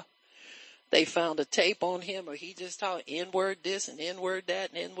stuff. They found a tape on him or he just talked N-word this and N-word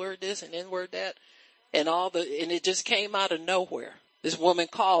that and N-word this and N-word that. And it just came out of nowhere. This woman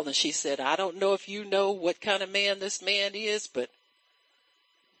called and she said, I don't know if you know what kind of man this man is, but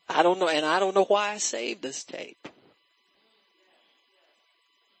I don't know. And I don't know why I saved this tape.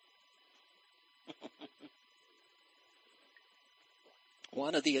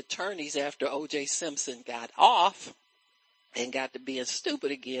 One of the attorneys after O.J. Simpson got off and got to being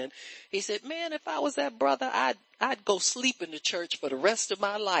stupid again, he said, man, if I was that brother, I'd go sleep in the church for the rest of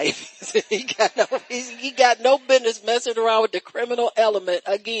my life. He got no business messing around with the criminal element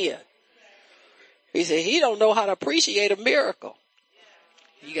again. He said, he don't know how to appreciate a miracle.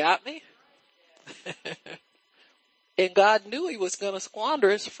 You got me? And God knew he was going to squander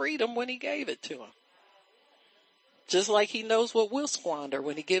his freedom when he gave it to him. Just like he knows what we'll squander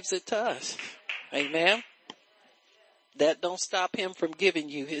when he gives it to us. Amen. That don't stop him from giving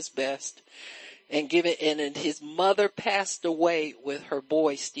you his best and and his mother passed away with her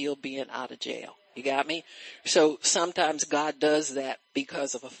boy still being out of jail. You got me? So sometimes God does that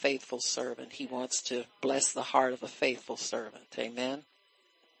because of a faithful servant. He wants to bless the heart of a faithful servant. Amen.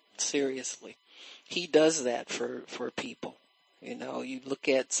 Seriously. He does that for people. You know, you look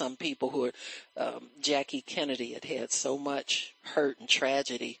at some people who are, Jackie Kennedy had so much hurt and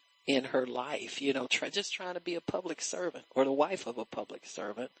tragedy in her life, you know, just trying to be a public servant or the wife of a public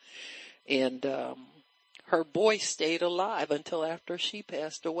servant. And, her boy stayed alive until after she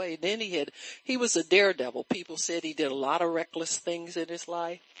passed away. Then he was a daredevil. People said he did a lot of reckless things in his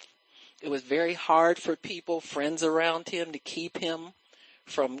life. It was very hard for people, friends around him, to keep him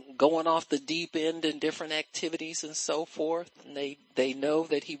from going off the deep end in different activities and so forth. And they know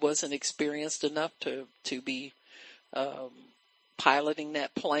that he wasn't experienced enough to be, piloting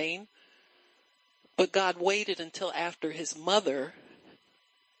that plane. But God waited until after his mother.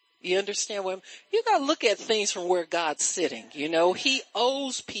 You understand what you got to look at things from where God's sitting. You know, he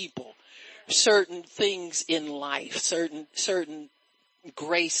owes people certain things in life, certain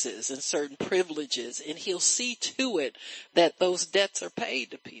graces and certain privileges, and he'll see to it that those debts are paid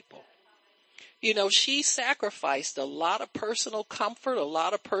to people. You know, she sacrificed a lot of personal comfort, a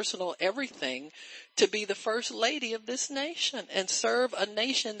lot of personal everything to be the first lady of this nation and serve a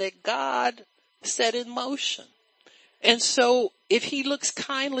nation that God set in motion. And so if he looks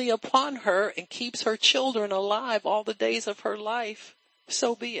kindly upon her and keeps her children alive all the days of her life,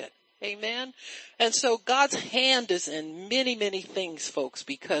 so be it. Amen. And so God's hand is in many, many things, folks,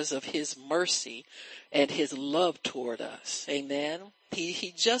 because of his mercy and his love toward us. Amen.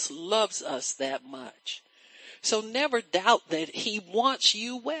 He just loves us that much. So never doubt that he wants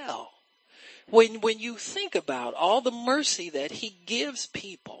you well. When you think about all the mercy that he gives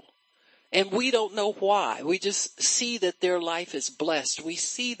people, and we don't know why. We just see that their life is blessed. We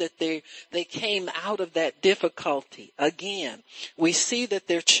see that they came out of that difficulty again. We see that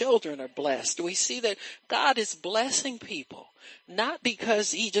their children are blessed. We see that God is blessing people, not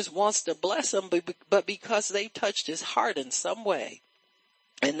because he just wants to bless them, but because they touched his heart in some way.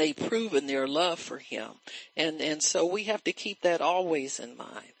 And they've proven their love for him. And so we have to keep that always in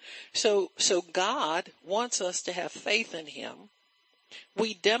mind. So God wants us to have faith in him.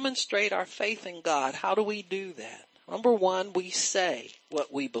 We demonstrate our faith in God. How do we do that? Number one, we say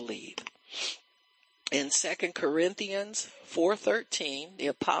what we believe. In 2 Corinthians 4:13, the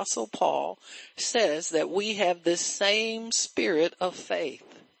Apostle Paul says that we have this same spirit of faith.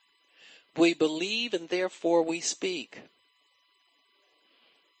 We believe and therefore we speak.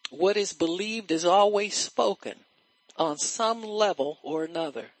 What is believed is always spoken on some level or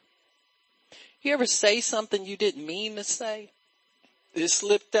another. You ever say something you didn't mean to say? It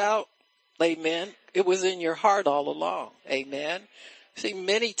slipped out. Amen. It was in your heart all along. Amen. See,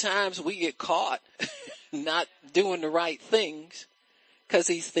 many times we get caught not doing the right things because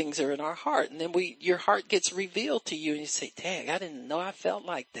these things are in our heart. And then your heart gets revealed to you and you say, dang, I didn't know I felt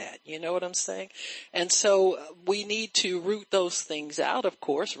like that. You know what I'm saying? And so we need to root those things out, of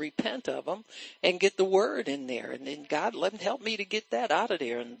course, repent of them and get the word in there. And then God, help me to get that out of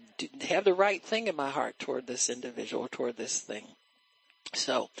there and have the right thing in my heart toward this individual, toward this thing.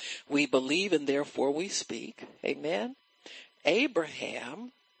 So we believe and therefore we speak. Amen.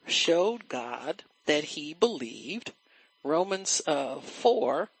 Abraham showed God that he believed. Romans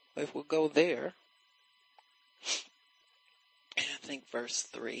 4, if we'll go there, I think verse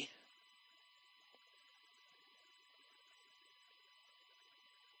 3.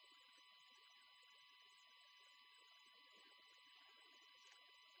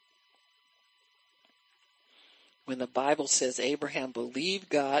 When the Bible says Abraham believed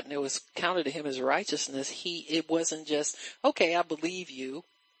God and it was counted to him as righteousness, it wasn't just, okay, I believe you,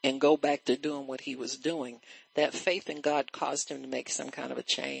 and go back to doing what he was doing. That faith in God caused him to make some kind of a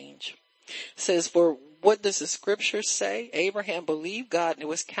change. It says, for what does the scripture say? Abraham believed God and it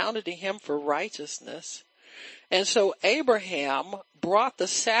was counted to him for righteousness. And so Abraham brought the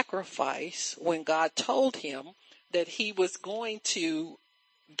sacrifice when God told him that he was going to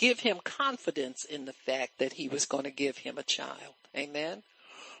give him confidence in the fact that he was going to give him a child. Amen.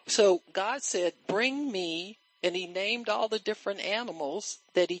 So God said, bring me, and he named all the different animals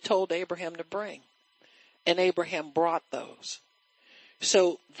that he told Abraham to bring. And Abraham brought those.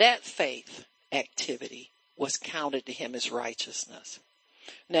 So that faith activity was counted to him as righteousness.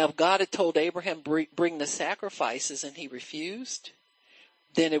 Now, if God had told Abraham, bring the sacrifices, and he refused,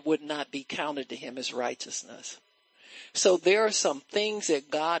 then it would not be counted to him as righteousness. So there are some things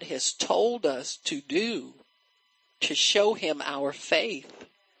that God has told us to do to show him our faith.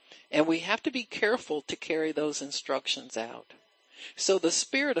 And we have to be careful to carry those instructions out. So the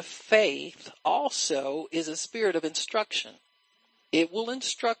spirit of faith also is a spirit of instruction. It will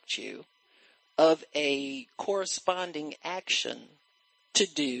instruct you of a corresponding action to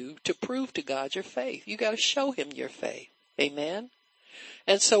do to prove to God your faith. You got to show him your faith. Amen.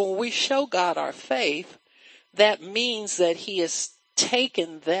 And so when we show God our faith, that means that he has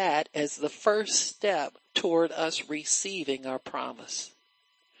taken that as the first step toward us receiving our promise.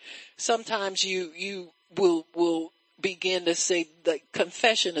 Sometimes you will begin to say that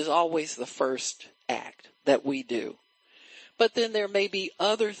confession is always the first act that we do. But then there may be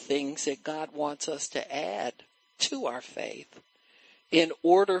other things that God wants us to add to our faith in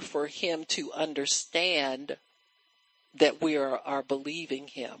order for him to understand that we are believing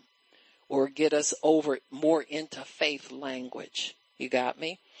him, or get us over more into faith language. You got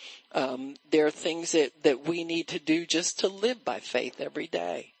me? There are things that we need to do just to live by faith every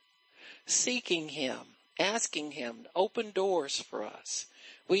day. Seeking him, asking him, open doors for us.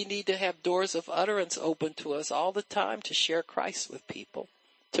 We need to have doors of utterance open to us all the time to share Christ with people,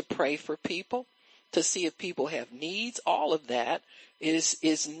 to pray for people, to see if people have needs. All of that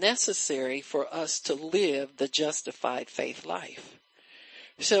is necessary for us to live the justified faith life.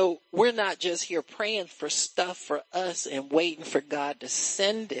 So we're not just here praying for stuff for us and waiting for God to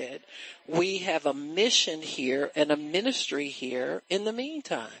send it. We have a mission here and a ministry here in the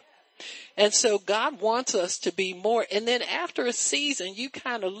meantime. And so God wants us to be more. And then after a season, you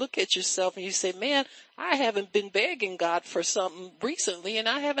kind of look at yourself and you say, man, I haven't been begging God for something recently and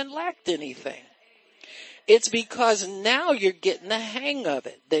I haven't lacked anything. It's because now you're getting the hang of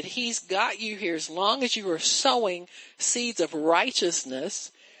it, that he's got you here. As long as you are sowing seeds of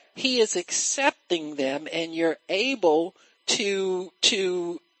righteousness, he is accepting them, and you're able to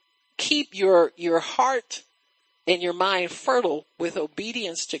keep your heart and your mind fertile with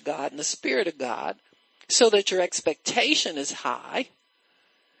obedience to God and the Spirit of God, so that your expectation is high.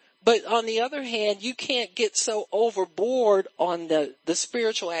 But on the other hand, you can't get so overboard on the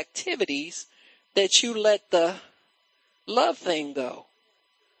spiritual activities that you let the love thing go.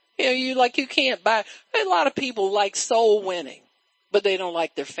 You know, you can't buy. A lot of people like soul winning. but they don't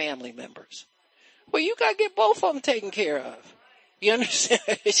like their family members. Well, you got to get both of them taken care of. You understand?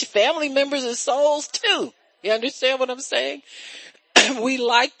 Family members and souls too. You understand what I'm saying? We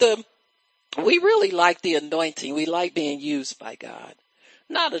really like the anointing. We like being used by God.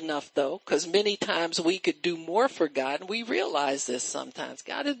 Not enough though, because many times we could do more for God, and we realize this sometimes.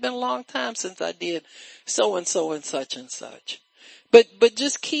 God, it's been a long time since I did so and so and such and such. But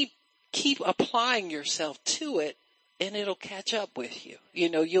just keep applying yourself to it, and it'll catch up with you. You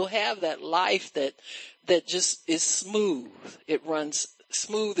know, you'll have that life that just is smooth. It runs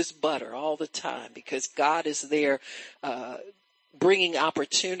smooth as butter all the time because God is there, bringing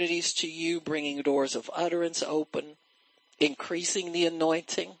opportunities to you, bringing doors of utterance open, increasing the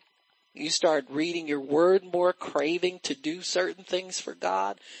anointing. You start reading your word more, craving to do certain things for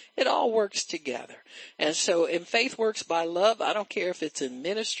God. It all works together. And faith works by love. I don't care if it's in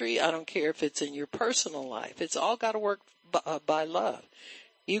ministry. I don't care if it's in your personal life. It's all got to work by love.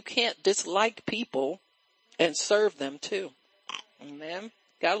 You can't dislike people and serve them too. Amen.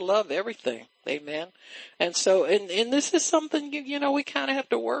 Gotta love everything. Amen. And this is something, we kind of have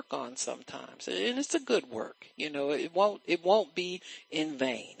to work on sometimes. And it's a good work. It won't be in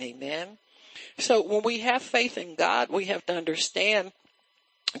vain. Amen. So when we have faith in God, we have to understand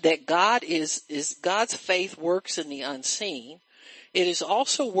that God's faith works in the unseen. It is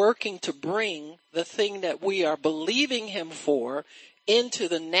also working to bring the thing that we are believing Him for into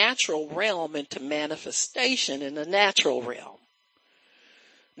the natural realm, into manifestation in the natural realm.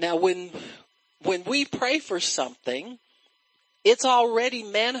 Now, when we pray for something, it's already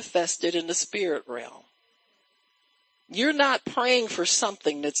manifested in the spirit realm. You're not praying for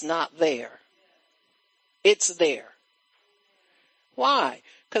something that's not there. It's there. Why?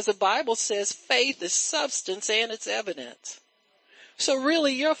 Because the Bible says faith is substance and it's evidence. So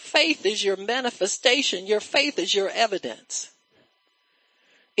really, your faith is your manifestation. Your faith is your evidence.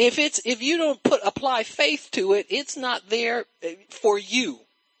 If you don't apply faith to it, it's not there for you.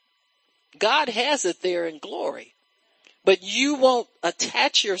 God has it there in glory, but you won't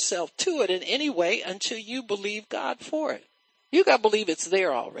attach yourself to it in any way until you believe God for it. You got to believe it's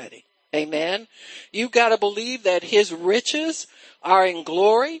there already. Amen. You've got to believe that His riches are in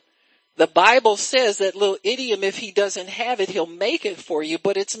glory. The Bible says that little idiom, if He doesn't have it, He'll make it for you,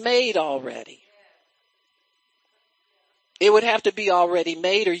 but it's made already. It would have to be already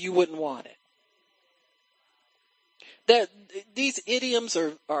made or you wouldn't want it. These idioms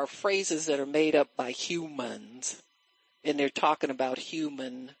are phrases that are made up by humans, and they're talking about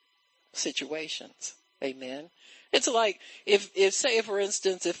human situations. Amen. It's like if say for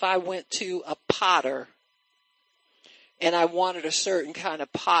instance, if I went to a potter and I wanted a certain kind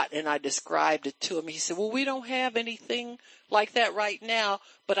of pot and I described it to him, he said, well, we don't have anything like that right now,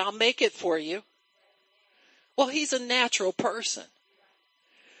 but I'll make it for you. Well, he's a natural person.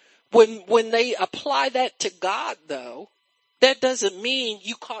 When they apply that to God, though, that doesn't mean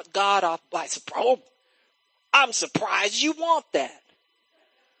you caught God off by surprise. Oh, I'm surprised you want that.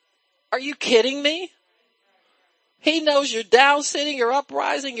 Are you kidding me? He knows you're down sitting, you're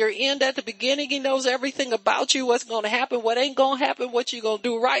uprising, you're in at the beginning. He knows everything about you, what's going to happen, what ain't going to happen, what you're going to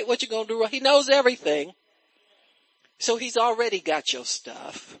do right, what you're going to do wrong. He knows everything. So He's already got your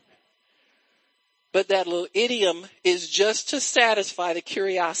stuff. But that little idiom is just to satisfy the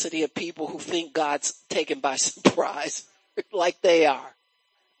curiosity of people who think God's taken by surprise, like they are.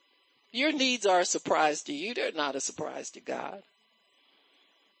 Your needs are a surprise to you. They're not a surprise to God.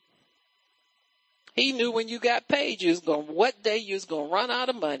 He knew when you got paid, what day you was going to run out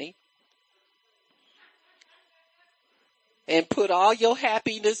of money and put all your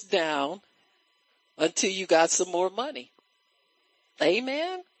happiness down until you got some more money.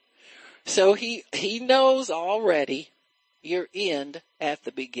 Amen. So he knows already your end at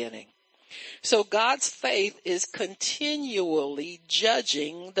the beginning. So God's faith is continually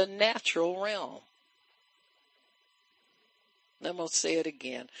judging the natural realm. I'm going to say it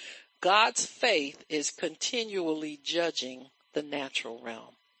again. God's faith is continually judging the natural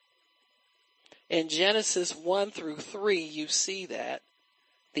realm. In Genesis 1-3, you see that.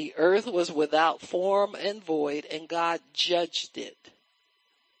 The earth was without form and void, and God judged it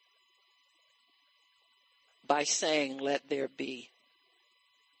by saying, let there be.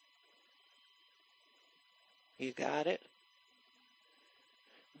 You got it?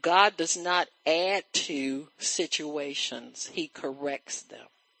 God does not add to situations. He corrects them.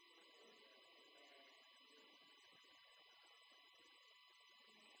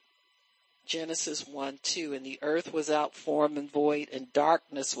 Genesis 1:2, and the earth was out form and void, and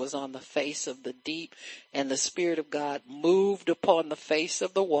darkness was on the face of the deep, and the Spirit of God moved upon the face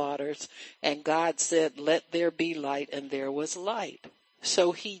of the waters, and God said, let there be light, and there was light.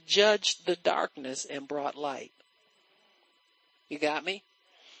 So he judged the darkness and brought light. You got me?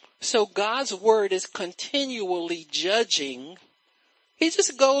 So God's word is continually judging. He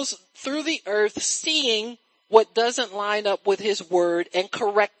just goes through the earth seeing what doesn't line up with his word and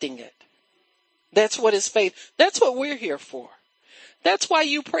correcting it. That's what his faith, that's what we're here for. That's why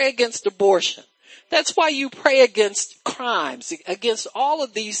you pray against abortion. That's why you pray against crimes, against all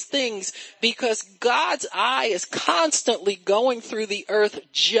of these things, because God's eye is constantly going through the earth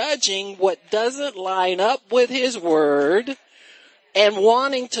judging what doesn't line up with his word and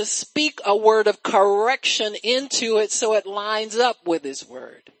wanting to speak a word of correction into it so it lines up with his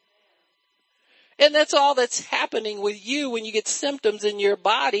word. And that's all that's happening with you when you get symptoms in your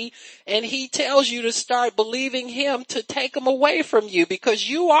body and he tells you to start believing him to take them away from you because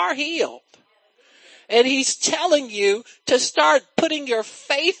you are healed. And he's telling you to start putting your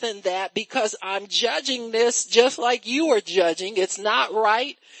faith in that because I'm judging this just like you are judging. It's not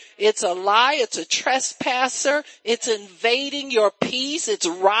right. It's a lie. It's a trespasser. It's invading your peace. It's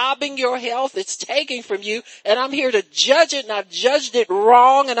robbing your health. It's taking from you. And I'm here to judge it, and I've judged it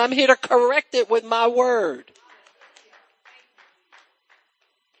wrong, and I'm here to correct it with my word.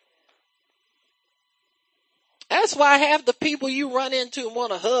 That's why half the people you run into and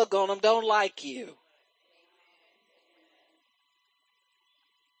want to hug on them don't like you.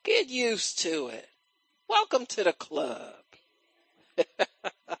 Get used to it. Welcome to the club.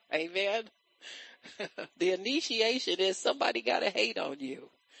 Amen. The initiation is somebody got to hate on you.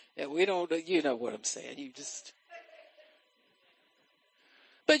 And we don't, you know what I'm saying.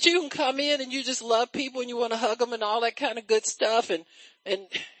 But you can come in and you just love people and you want to hug them and all that kind of good stuff. And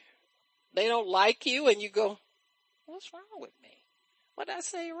they don't like you and you go, what's wrong with me? What did I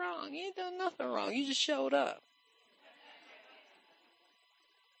say wrong? You ain't done nothing wrong. You just showed up.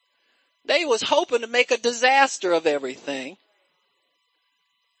 They was hoping to make a disaster of everything.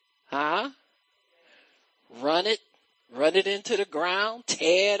 Huh? Run it into the ground,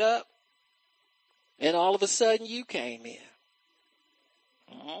 tear it up, and all of a sudden you came in.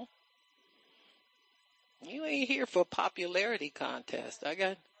 Uh-huh. You ain't here for a popularity contest.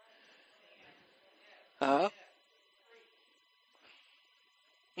 Huh?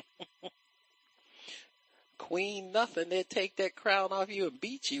 Queen nothing, they'll take that crown off you and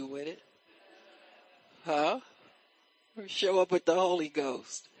beat you with it. Huh? Or show up with the Holy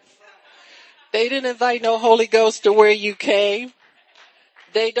Ghost. They didn't invite no Holy Ghost to where you came.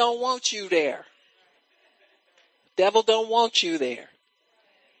 They don't want you there. Devil don't want you there.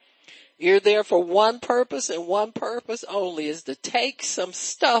 You're there for one purpose and one purpose only, is to take some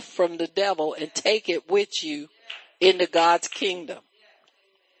stuff from the devil and take it with you into God's kingdom.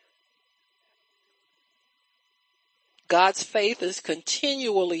 God's faith is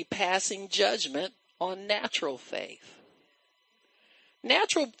continually passing judgment on natural faith.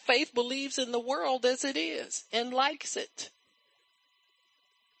 Natural faith believes in the world as it is and likes it.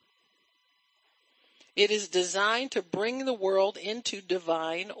 It is designed to bring the world into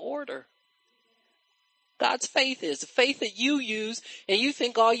divine order. God's faith is the faith that you use and you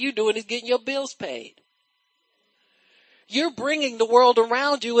think all you're doing is getting your bills paid. You're bringing the world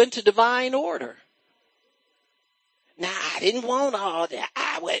around you into divine order. Nah, I didn't want all that.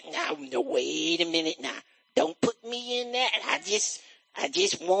 Wait a minute now. Don't put me in that. I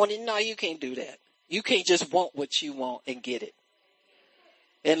just want it. No, you can't do that. You can't just want what you want and get it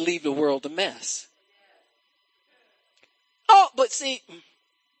and leave the world a mess. Oh, but see,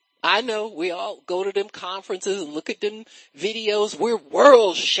 I know we all go to them conferences and look at them videos. We're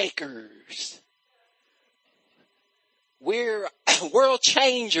world shakers. We're world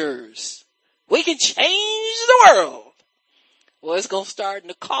changers. We can change the world. Well, it's going to start in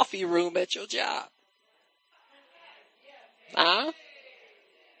the coffee room at your job. Huh?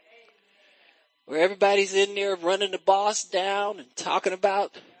 Where everybody's in there running the boss down and talking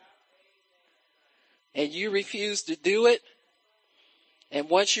about, and you refuse to do it. And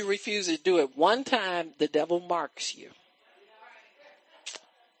once you refuse to do it one time, the devil marks you.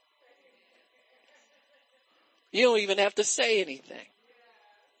 You don't even have to say anything.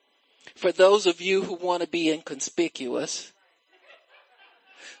 For those of you who want to be inconspicuous,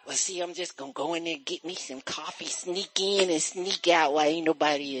 well, see, I'm just going to go in there, get me some coffee, sneak in and sneak out while ain't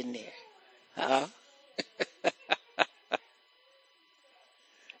nobody in there. Huh?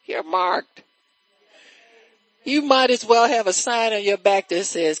 You're marked. You might as well have a sign on your back that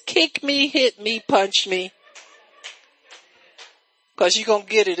says, kick me, hit me, punch me. Because you're going to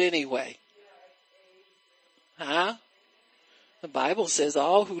get it anyway. Huh? The Bible says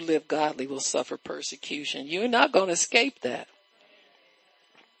all who live godly will suffer persecution. You're not going to escape that.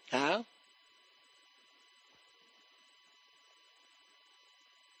 Huh?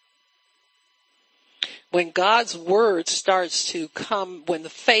 When God's word starts to come, when the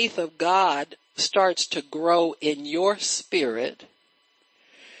faith of God starts to grow in your spirit,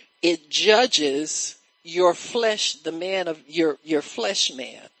 it judges your flesh, the man of your flesh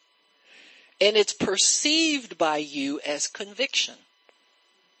man. And it's perceived by you as conviction.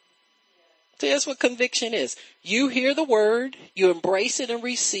 See, that's what conviction is. You hear the word, you embrace it and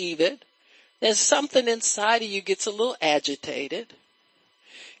receive it. Then something inside of you gets a little agitated.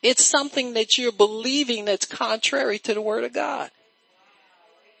 It's something that you're believing that's contrary to the word of God.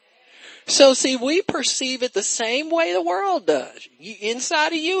 So see, we perceive it the same way the world does.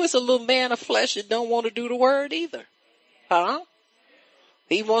 Inside of you is a little man of flesh that don't want to do the word either. Huh?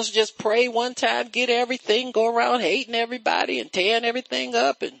 He wants to just pray one time, get everything, go around hating everybody and tearing everything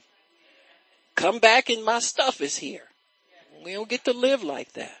up and come back and my stuff is here. We don't get to live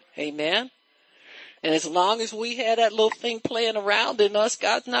like that. Amen. And as long as we have that little thing playing around in us,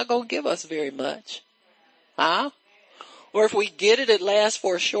 God's not going to give us very much. Huh? Or if we get it, it lasts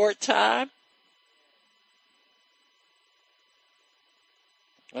for a short time.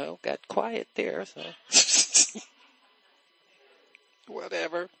 Well, got quiet there, so.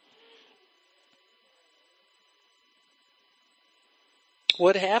 Whatever.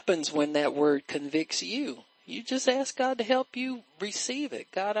 What happens when that word convicts you? You just ask God to help you receive it.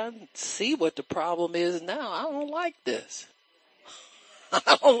 God, I see what the problem is now. I don't like this.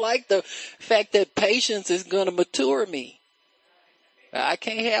 I don't like the fact that patience is going to mature me. I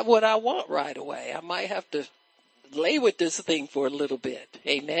can't have what I want right away. I might have to lay with this thing for a little bit.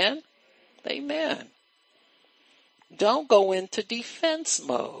 Amen? Amen. Don't go into defense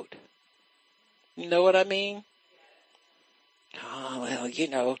mode. You know what I mean? Oh,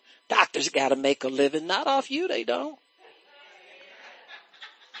 well, doctors got to make a living. Not off you, they don't.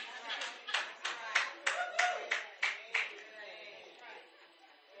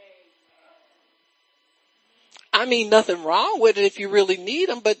 I mean, nothing wrong with it if you really need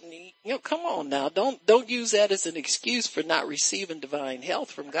them, but come on now. Don't use that as an excuse for not receiving divine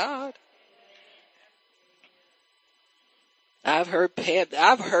health from God. I've heard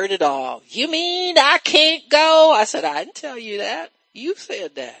it all. You mean I can't go? I said, I didn't tell you that. You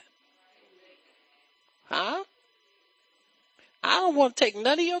said that. Huh? I don't want to take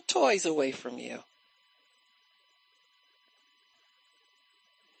none of your toys away from you.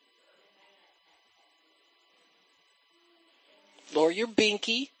 Or your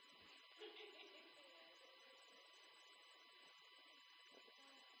binky.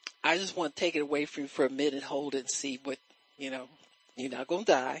 I just want to take it away from you for a minute, hold it and see what, you're not going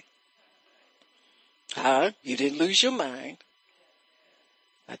to die. Huh? You didn't lose your mind.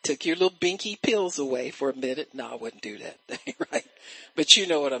 I took your little binky pills away for a minute. No, I wouldn't do that. Right? But you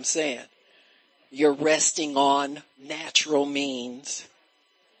know what I'm saying. You're resting on natural means.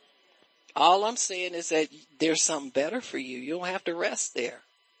 All I'm saying is that there's something better for you. You don't have to rest there.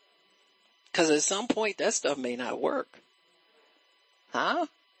 Because at some point that stuff may not work. Huh?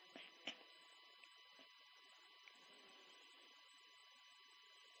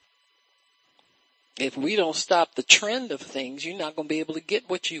 If we don't stop the trend of things, you're not going to be able to get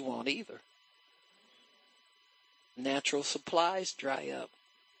what you want either. Natural supplies dry up.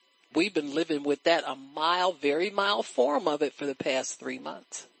 We've been living with that, a very mild form of it for the past 3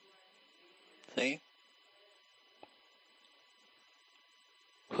 months. See?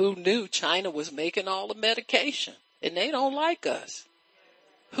 Who knew China was making all the medication? And they don't like us.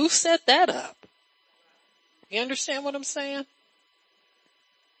 Who set that up? You understand what I'm saying?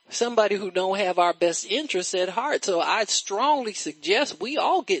 Somebody who don't have our best interests at heart. So I strongly suggest we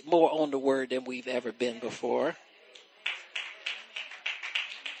all get more on the word than we've ever been before.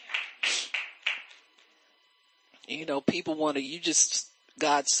 People want to, you just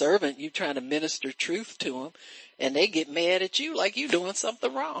God's servant, you trying to minister truth to them, and they get mad at you like you're doing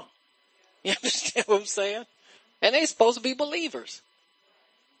something wrong. You understand what I'm saying? And they supposed to be believers.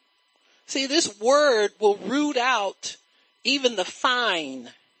 See, this word will root out even the fine.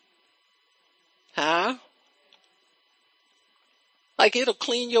 Huh? Like it'll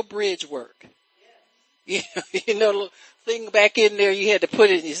clean your bridge work. The thing back in there you had to put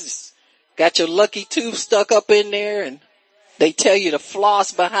it, got your lucky tooth stuck up in there and they tell you to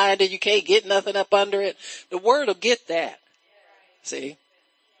floss behind it. You can't get nothing up under it. The word will get that. See?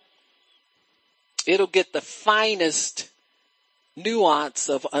 It'll get the finest nuance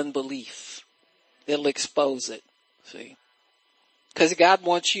of unbelief. It'll expose it. See? Because God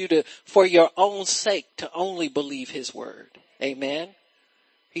wants you to, for your own sake, to only believe his word. Amen.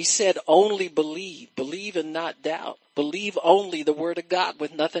 He said only believe and not doubt. Believe only the word of God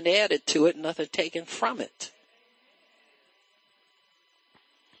with nothing added to it, nothing taken from it.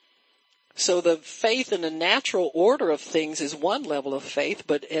 So the faith in the natural order of things is one level of faith,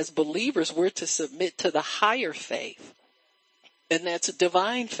 but as believers, we're to submit to the higher faith. And that's a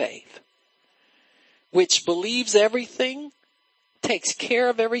divine faith, which believes everything, takes care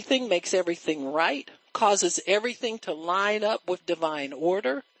of everything, makes everything right, causes everything to line up with divine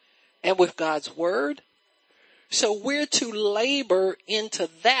order and with God's word. So we're to labor into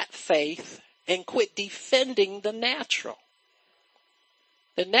that faith and quit defending the natural.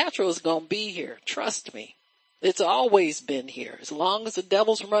 The natural is going to be here. Trust me. It's always been here. As long as the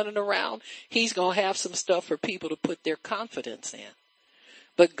devil's running around, he's going to have some stuff for people to put their confidence in.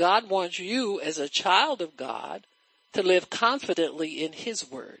 But God wants you as a child of God to live confidently in his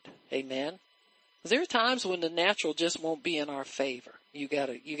word. Amen. There are times when the natural just won't be in our favor. You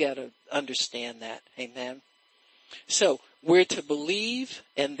gotta understand that. Amen. So we're to believe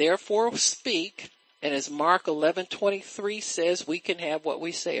and therefore speak. And as Mark 11:23 says, we can have what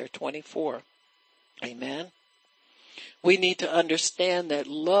we say, or 24. Amen. We need to understand that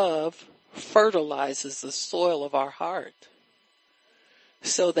love fertilizes the soil of our heart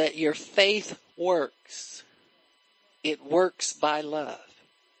so that your faith works. It works by love.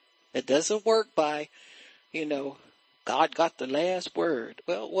 It doesn't work by, God got the last word.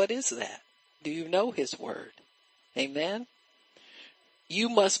 Well, what is that? Do you know his word? Amen. You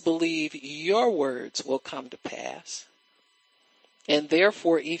must believe your words will come to pass. And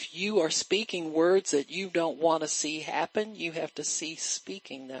therefore, if you are speaking words that you don't want to see happen, you have to cease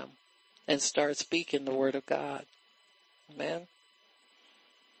speaking them and start speaking the word of God. Amen.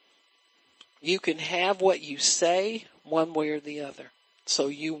 You can have what you say one way or the other. So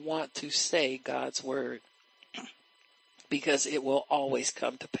you want to say God's word because it will always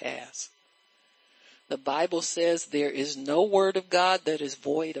come to pass. The Bible says there is no word of God that is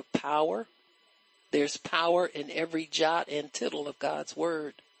void of power. There's power in every jot and tittle of God's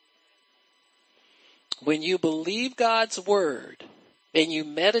word. When you believe God's word and you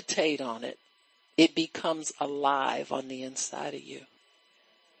meditate on it, it becomes alive on the inside of you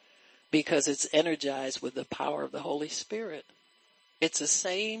because it's energized with the power of the Holy Spirit. It's the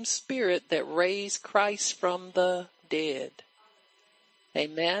same spirit that raised Christ from the dead.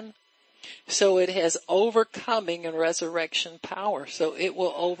 Amen. So it has overcoming and resurrection power. So it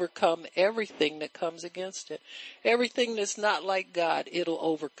will overcome everything that comes against it. Everything that's not like God, it'll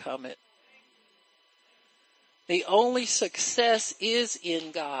overcome it. The only success is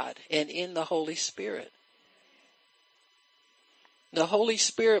in God and in the Holy Spirit. The Holy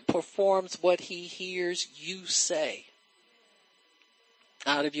Spirit performs what he hears you say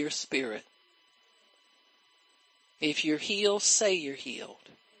out of your spirit. If you're healed, say you're healed.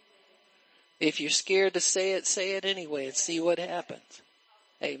 If you're scared to say it anyway and see what happens.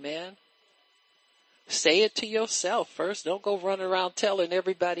 Amen. Say it to yourself first. Don't go running around telling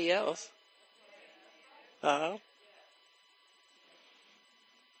everybody else.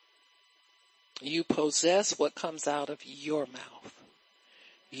 You possess what comes out of your mouth.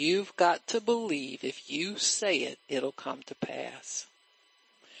 You've got to believe if you say it, it'll come to pass.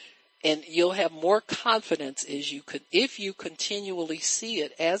 And you'll have more confidence if you continually see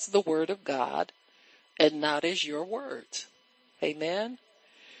it as the word of God and not as your words. Amen.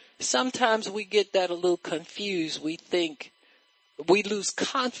 Sometimes we get that a little confused. We think we lose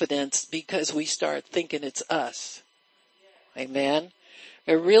confidence because we start thinking it's us. Amen.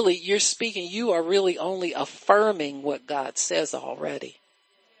 And really, you are really only affirming what God says already.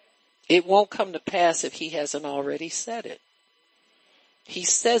 It won't come to pass if he hasn't already said it. He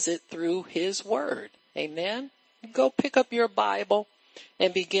says it through his word. Amen. Go pick up your Bible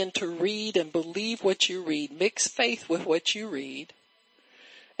and begin to read and believe what you read. Mix faith with what you read.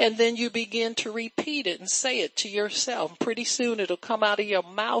 And then you begin to repeat it and say it to yourself. Pretty soon it'll come out of your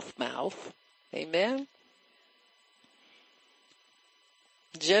mouth. Amen.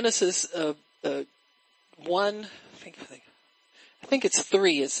 Genesis 1, I think it's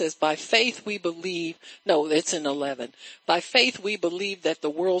 3. It says, by faith we believe, no, it's in 11. By faith we believe that the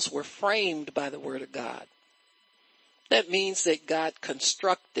worlds were framed by the word of God. That means that God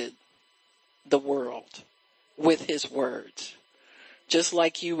constructed the world with his words. Just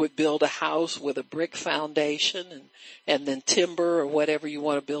like you would build a house with a brick foundation and then timber or whatever you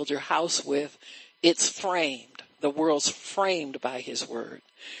want to build your house with, it's framed. The world's framed by his word.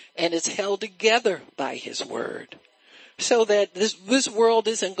 And it's held together by his word. So that this world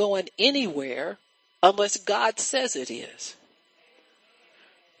isn't going anywhere unless God says it is.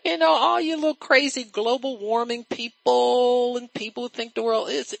 All you little crazy global warming people and people who think the world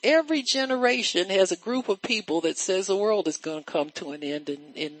is, every generation has a group of people that says the world is going to come to an end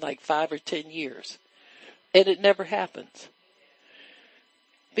in like 5 or 10 years. And it never happens.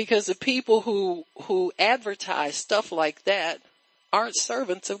 Because the people who advertise stuff like that aren't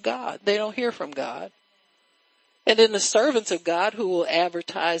servants of God. They don't hear from God. And then the servants of God who will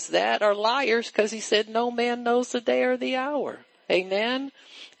advertise that are liars, because he said no man knows the day or the hour. Amen.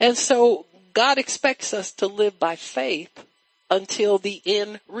 And so God expects us to live by faith until the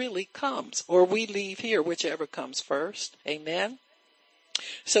end really comes, or we leave here, whichever comes first. Amen.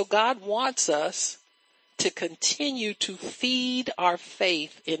 So God wants us to continue to feed our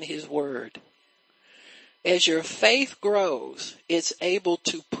faith in his word. As your faith grows, it's able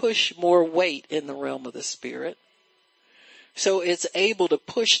to push more weight in the realm of the spirit. So it's able to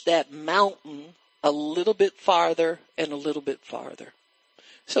push that mountain a little bit farther and a little bit farther.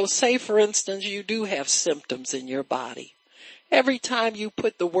 So say, for instance, you do have symptoms in your body. Every time you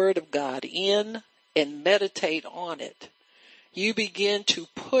put the word of God in and meditate on it, you begin to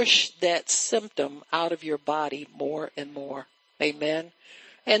push that symptom out of your body more and more. Amen.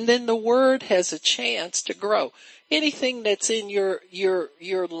 And then the word has a chance to grow. Anything that's in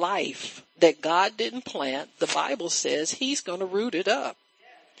your life that God didn't plant, the Bible says he's going to root it up.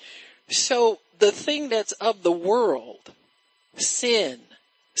 So the thing that's of the world, sin,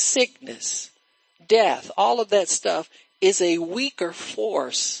 sickness, death, all of that stuff is a weaker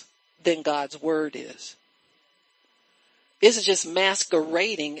force than God's word is. It's just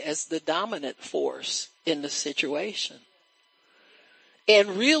masquerading as the dominant force in the situation. And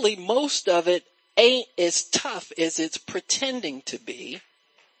really, most of it ain't as tough as it's pretending to be.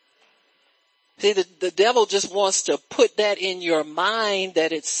 See, the devil just wants to put that in your mind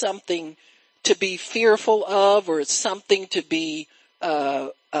that it's something to be fearful of, or it's something to be,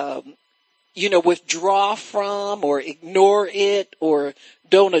 withdraw from, or ignore it, or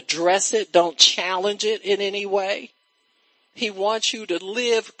don't address it, don't challenge it in any way. He wants you to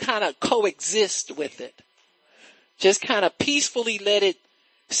live, kind of coexist with it. Just kind of peacefully let it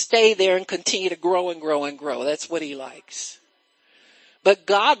stay there and continue to grow and grow and grow. That's what he likes. But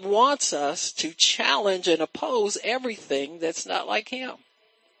God wants us to challenge and oppose everything that's not like him.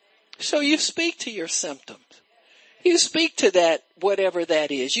 So you speak to your symptoms. You speak to that, whatever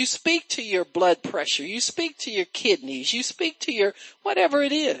that is. You speak to your blood pressure. You speak to your kidneys. You speak to your, whatever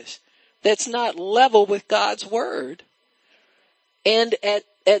it is that's not level with God's word. And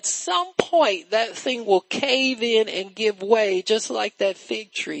at some point, that thing will cave in and give way, just like that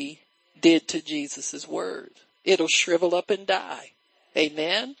fig tree did to Jesus' word. It'll shrivel up and die.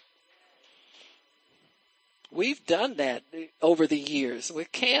 Amen? We've done that over the years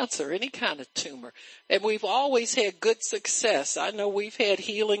with cancer, any kind of tumor. And we've always had good success. I know we've had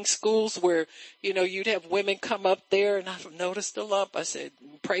healing schools where, you'd have women come up there, and I've noticed a lump. I said,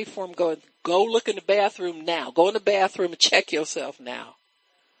 pray for them. Go look in the bathroom now. Go in the bathroom and check yourself now.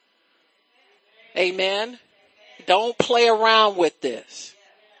 Amen. Don't play around with this.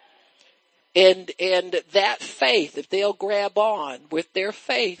 And that faith, if they'll grab on with their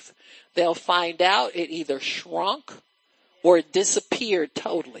faith, they'll find out it either shrunk or it disappeared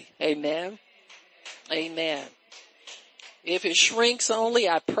totally. Amen. Amen. If it shrinks only,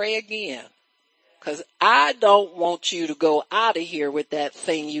 I pray again. Because I don't want you to go out of here with that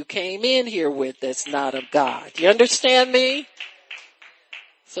thing you came in here with that's not of God. You understand me?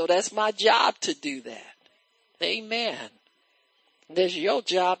 So that's my job to do that. Amen. There's your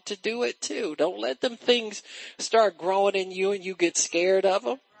job to do it too. Don't let them things start growing in you and you get scared of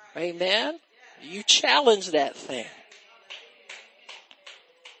them. Amen. You challenge that thing.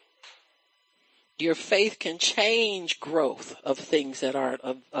 Your faith can change growth of things that aren't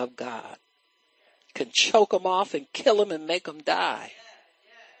of God. Can choke them off and kill them and make them die.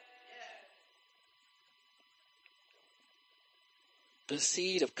 The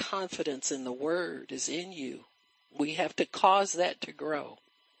seed of confidence in the word is in you. We have to cause that to grow.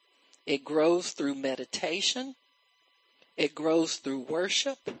 It grows through meditation. It grows through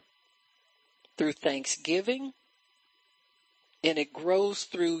worship, through thanksgiving, and it grows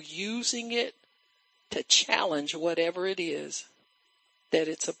through using it to challenge whatever it is that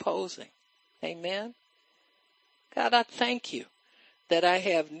it's opposing. Amen. God, I thank you that I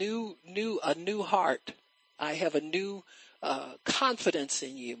have a new heart. I have a new confidence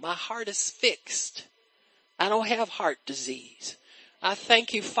in you. My heart is fixed. I don't have heart disease. I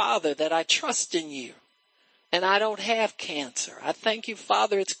thank you, Father, that I trust in you and I don't have cancer. I thank you,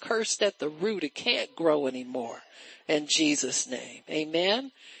 Father, it's cursed at the root. It can't grow anymore. In Jesus' name.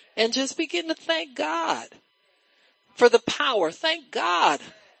 Amen. And just begin to thank God for the power. Thank God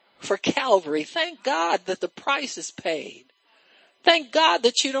for Calvary. Thank God that the price is paid. Thank God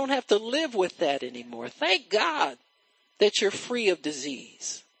that you don't have to live with that anymore. Thank God that you're free of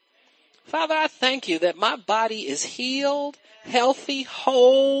disease. Father, I thank you that my body is healed, healthy,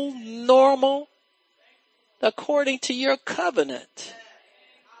 whole, normal, according to your covenant.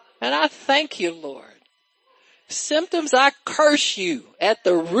 And I thank you, Lord. Symptoms, I curse you at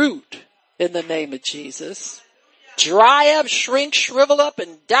the root in the name of Jesus. Dry up, shrink, shrivel up,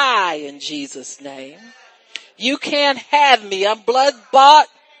 and die in Jesus' name. You can't have me. I'm blood bought.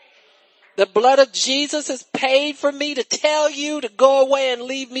 The blood of Jesus has paid for me to tell you to go away and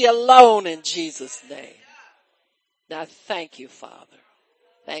leave me alone in Jesus' name. Now thank you, Father.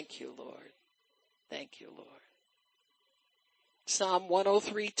 Thank you, Lord. Thank you, Lord. Psalm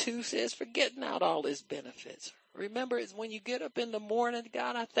 103:2 says, forgetting out all his benefits. Remember, it's when you get up in the morning,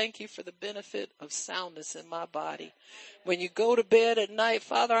 God, I thank you for the benefit of soundness in my body. When you go to bed at night,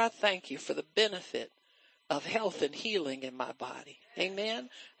 Father, I thank you for the benefit of health and healing in my body. Amen.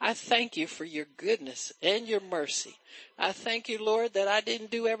 I thank you for your goodness and your mercy. I thank you, Lord, that I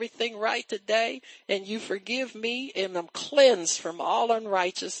didn't do everything right today, and you forgive me, and I'm cleansed from all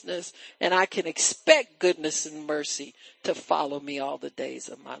unrighteousness, and I can expect goodness and mercy to follow me all the days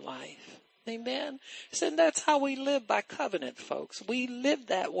of my life. Amen. So that's how we live by covenant, folks. We live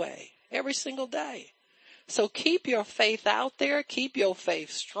that way every single day. So keep your faith out there. Keep your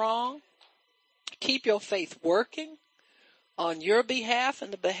faith strong. Keep your faith working on your behalf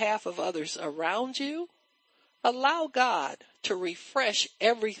and the behalf of others around you. Allow God to refresh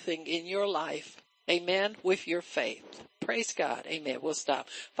everything in your life. Amen. With your faith. Praise God. Amen. We'll stop.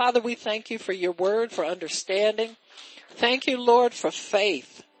 Father, we thank you for your word, for understanding. Thank you, Lord, for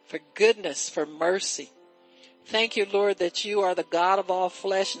faith, for goodness, for mercy. Thank you, Lord, that you are the God of all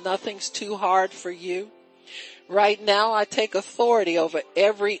flesh. Nothing's too hard for you. Right now, I take authority over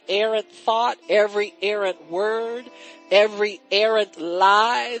every errant thought, every errant word, every errant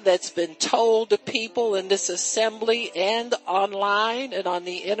lie that's been told to people in this assembly and online and on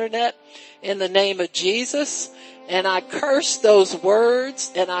the internet in the name of Jesus. And I curse those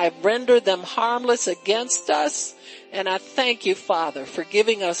words and I render them harmless against us. And I thank you, Father, for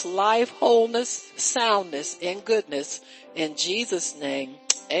giving us life, wholeness, soundness, and goodness in Jesus' name.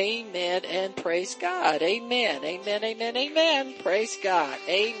 Amen and praise God. Amen. Amen. Amen. Amen. Praise God.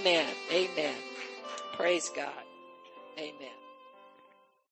 Amen. Amen. Praise God. Amen.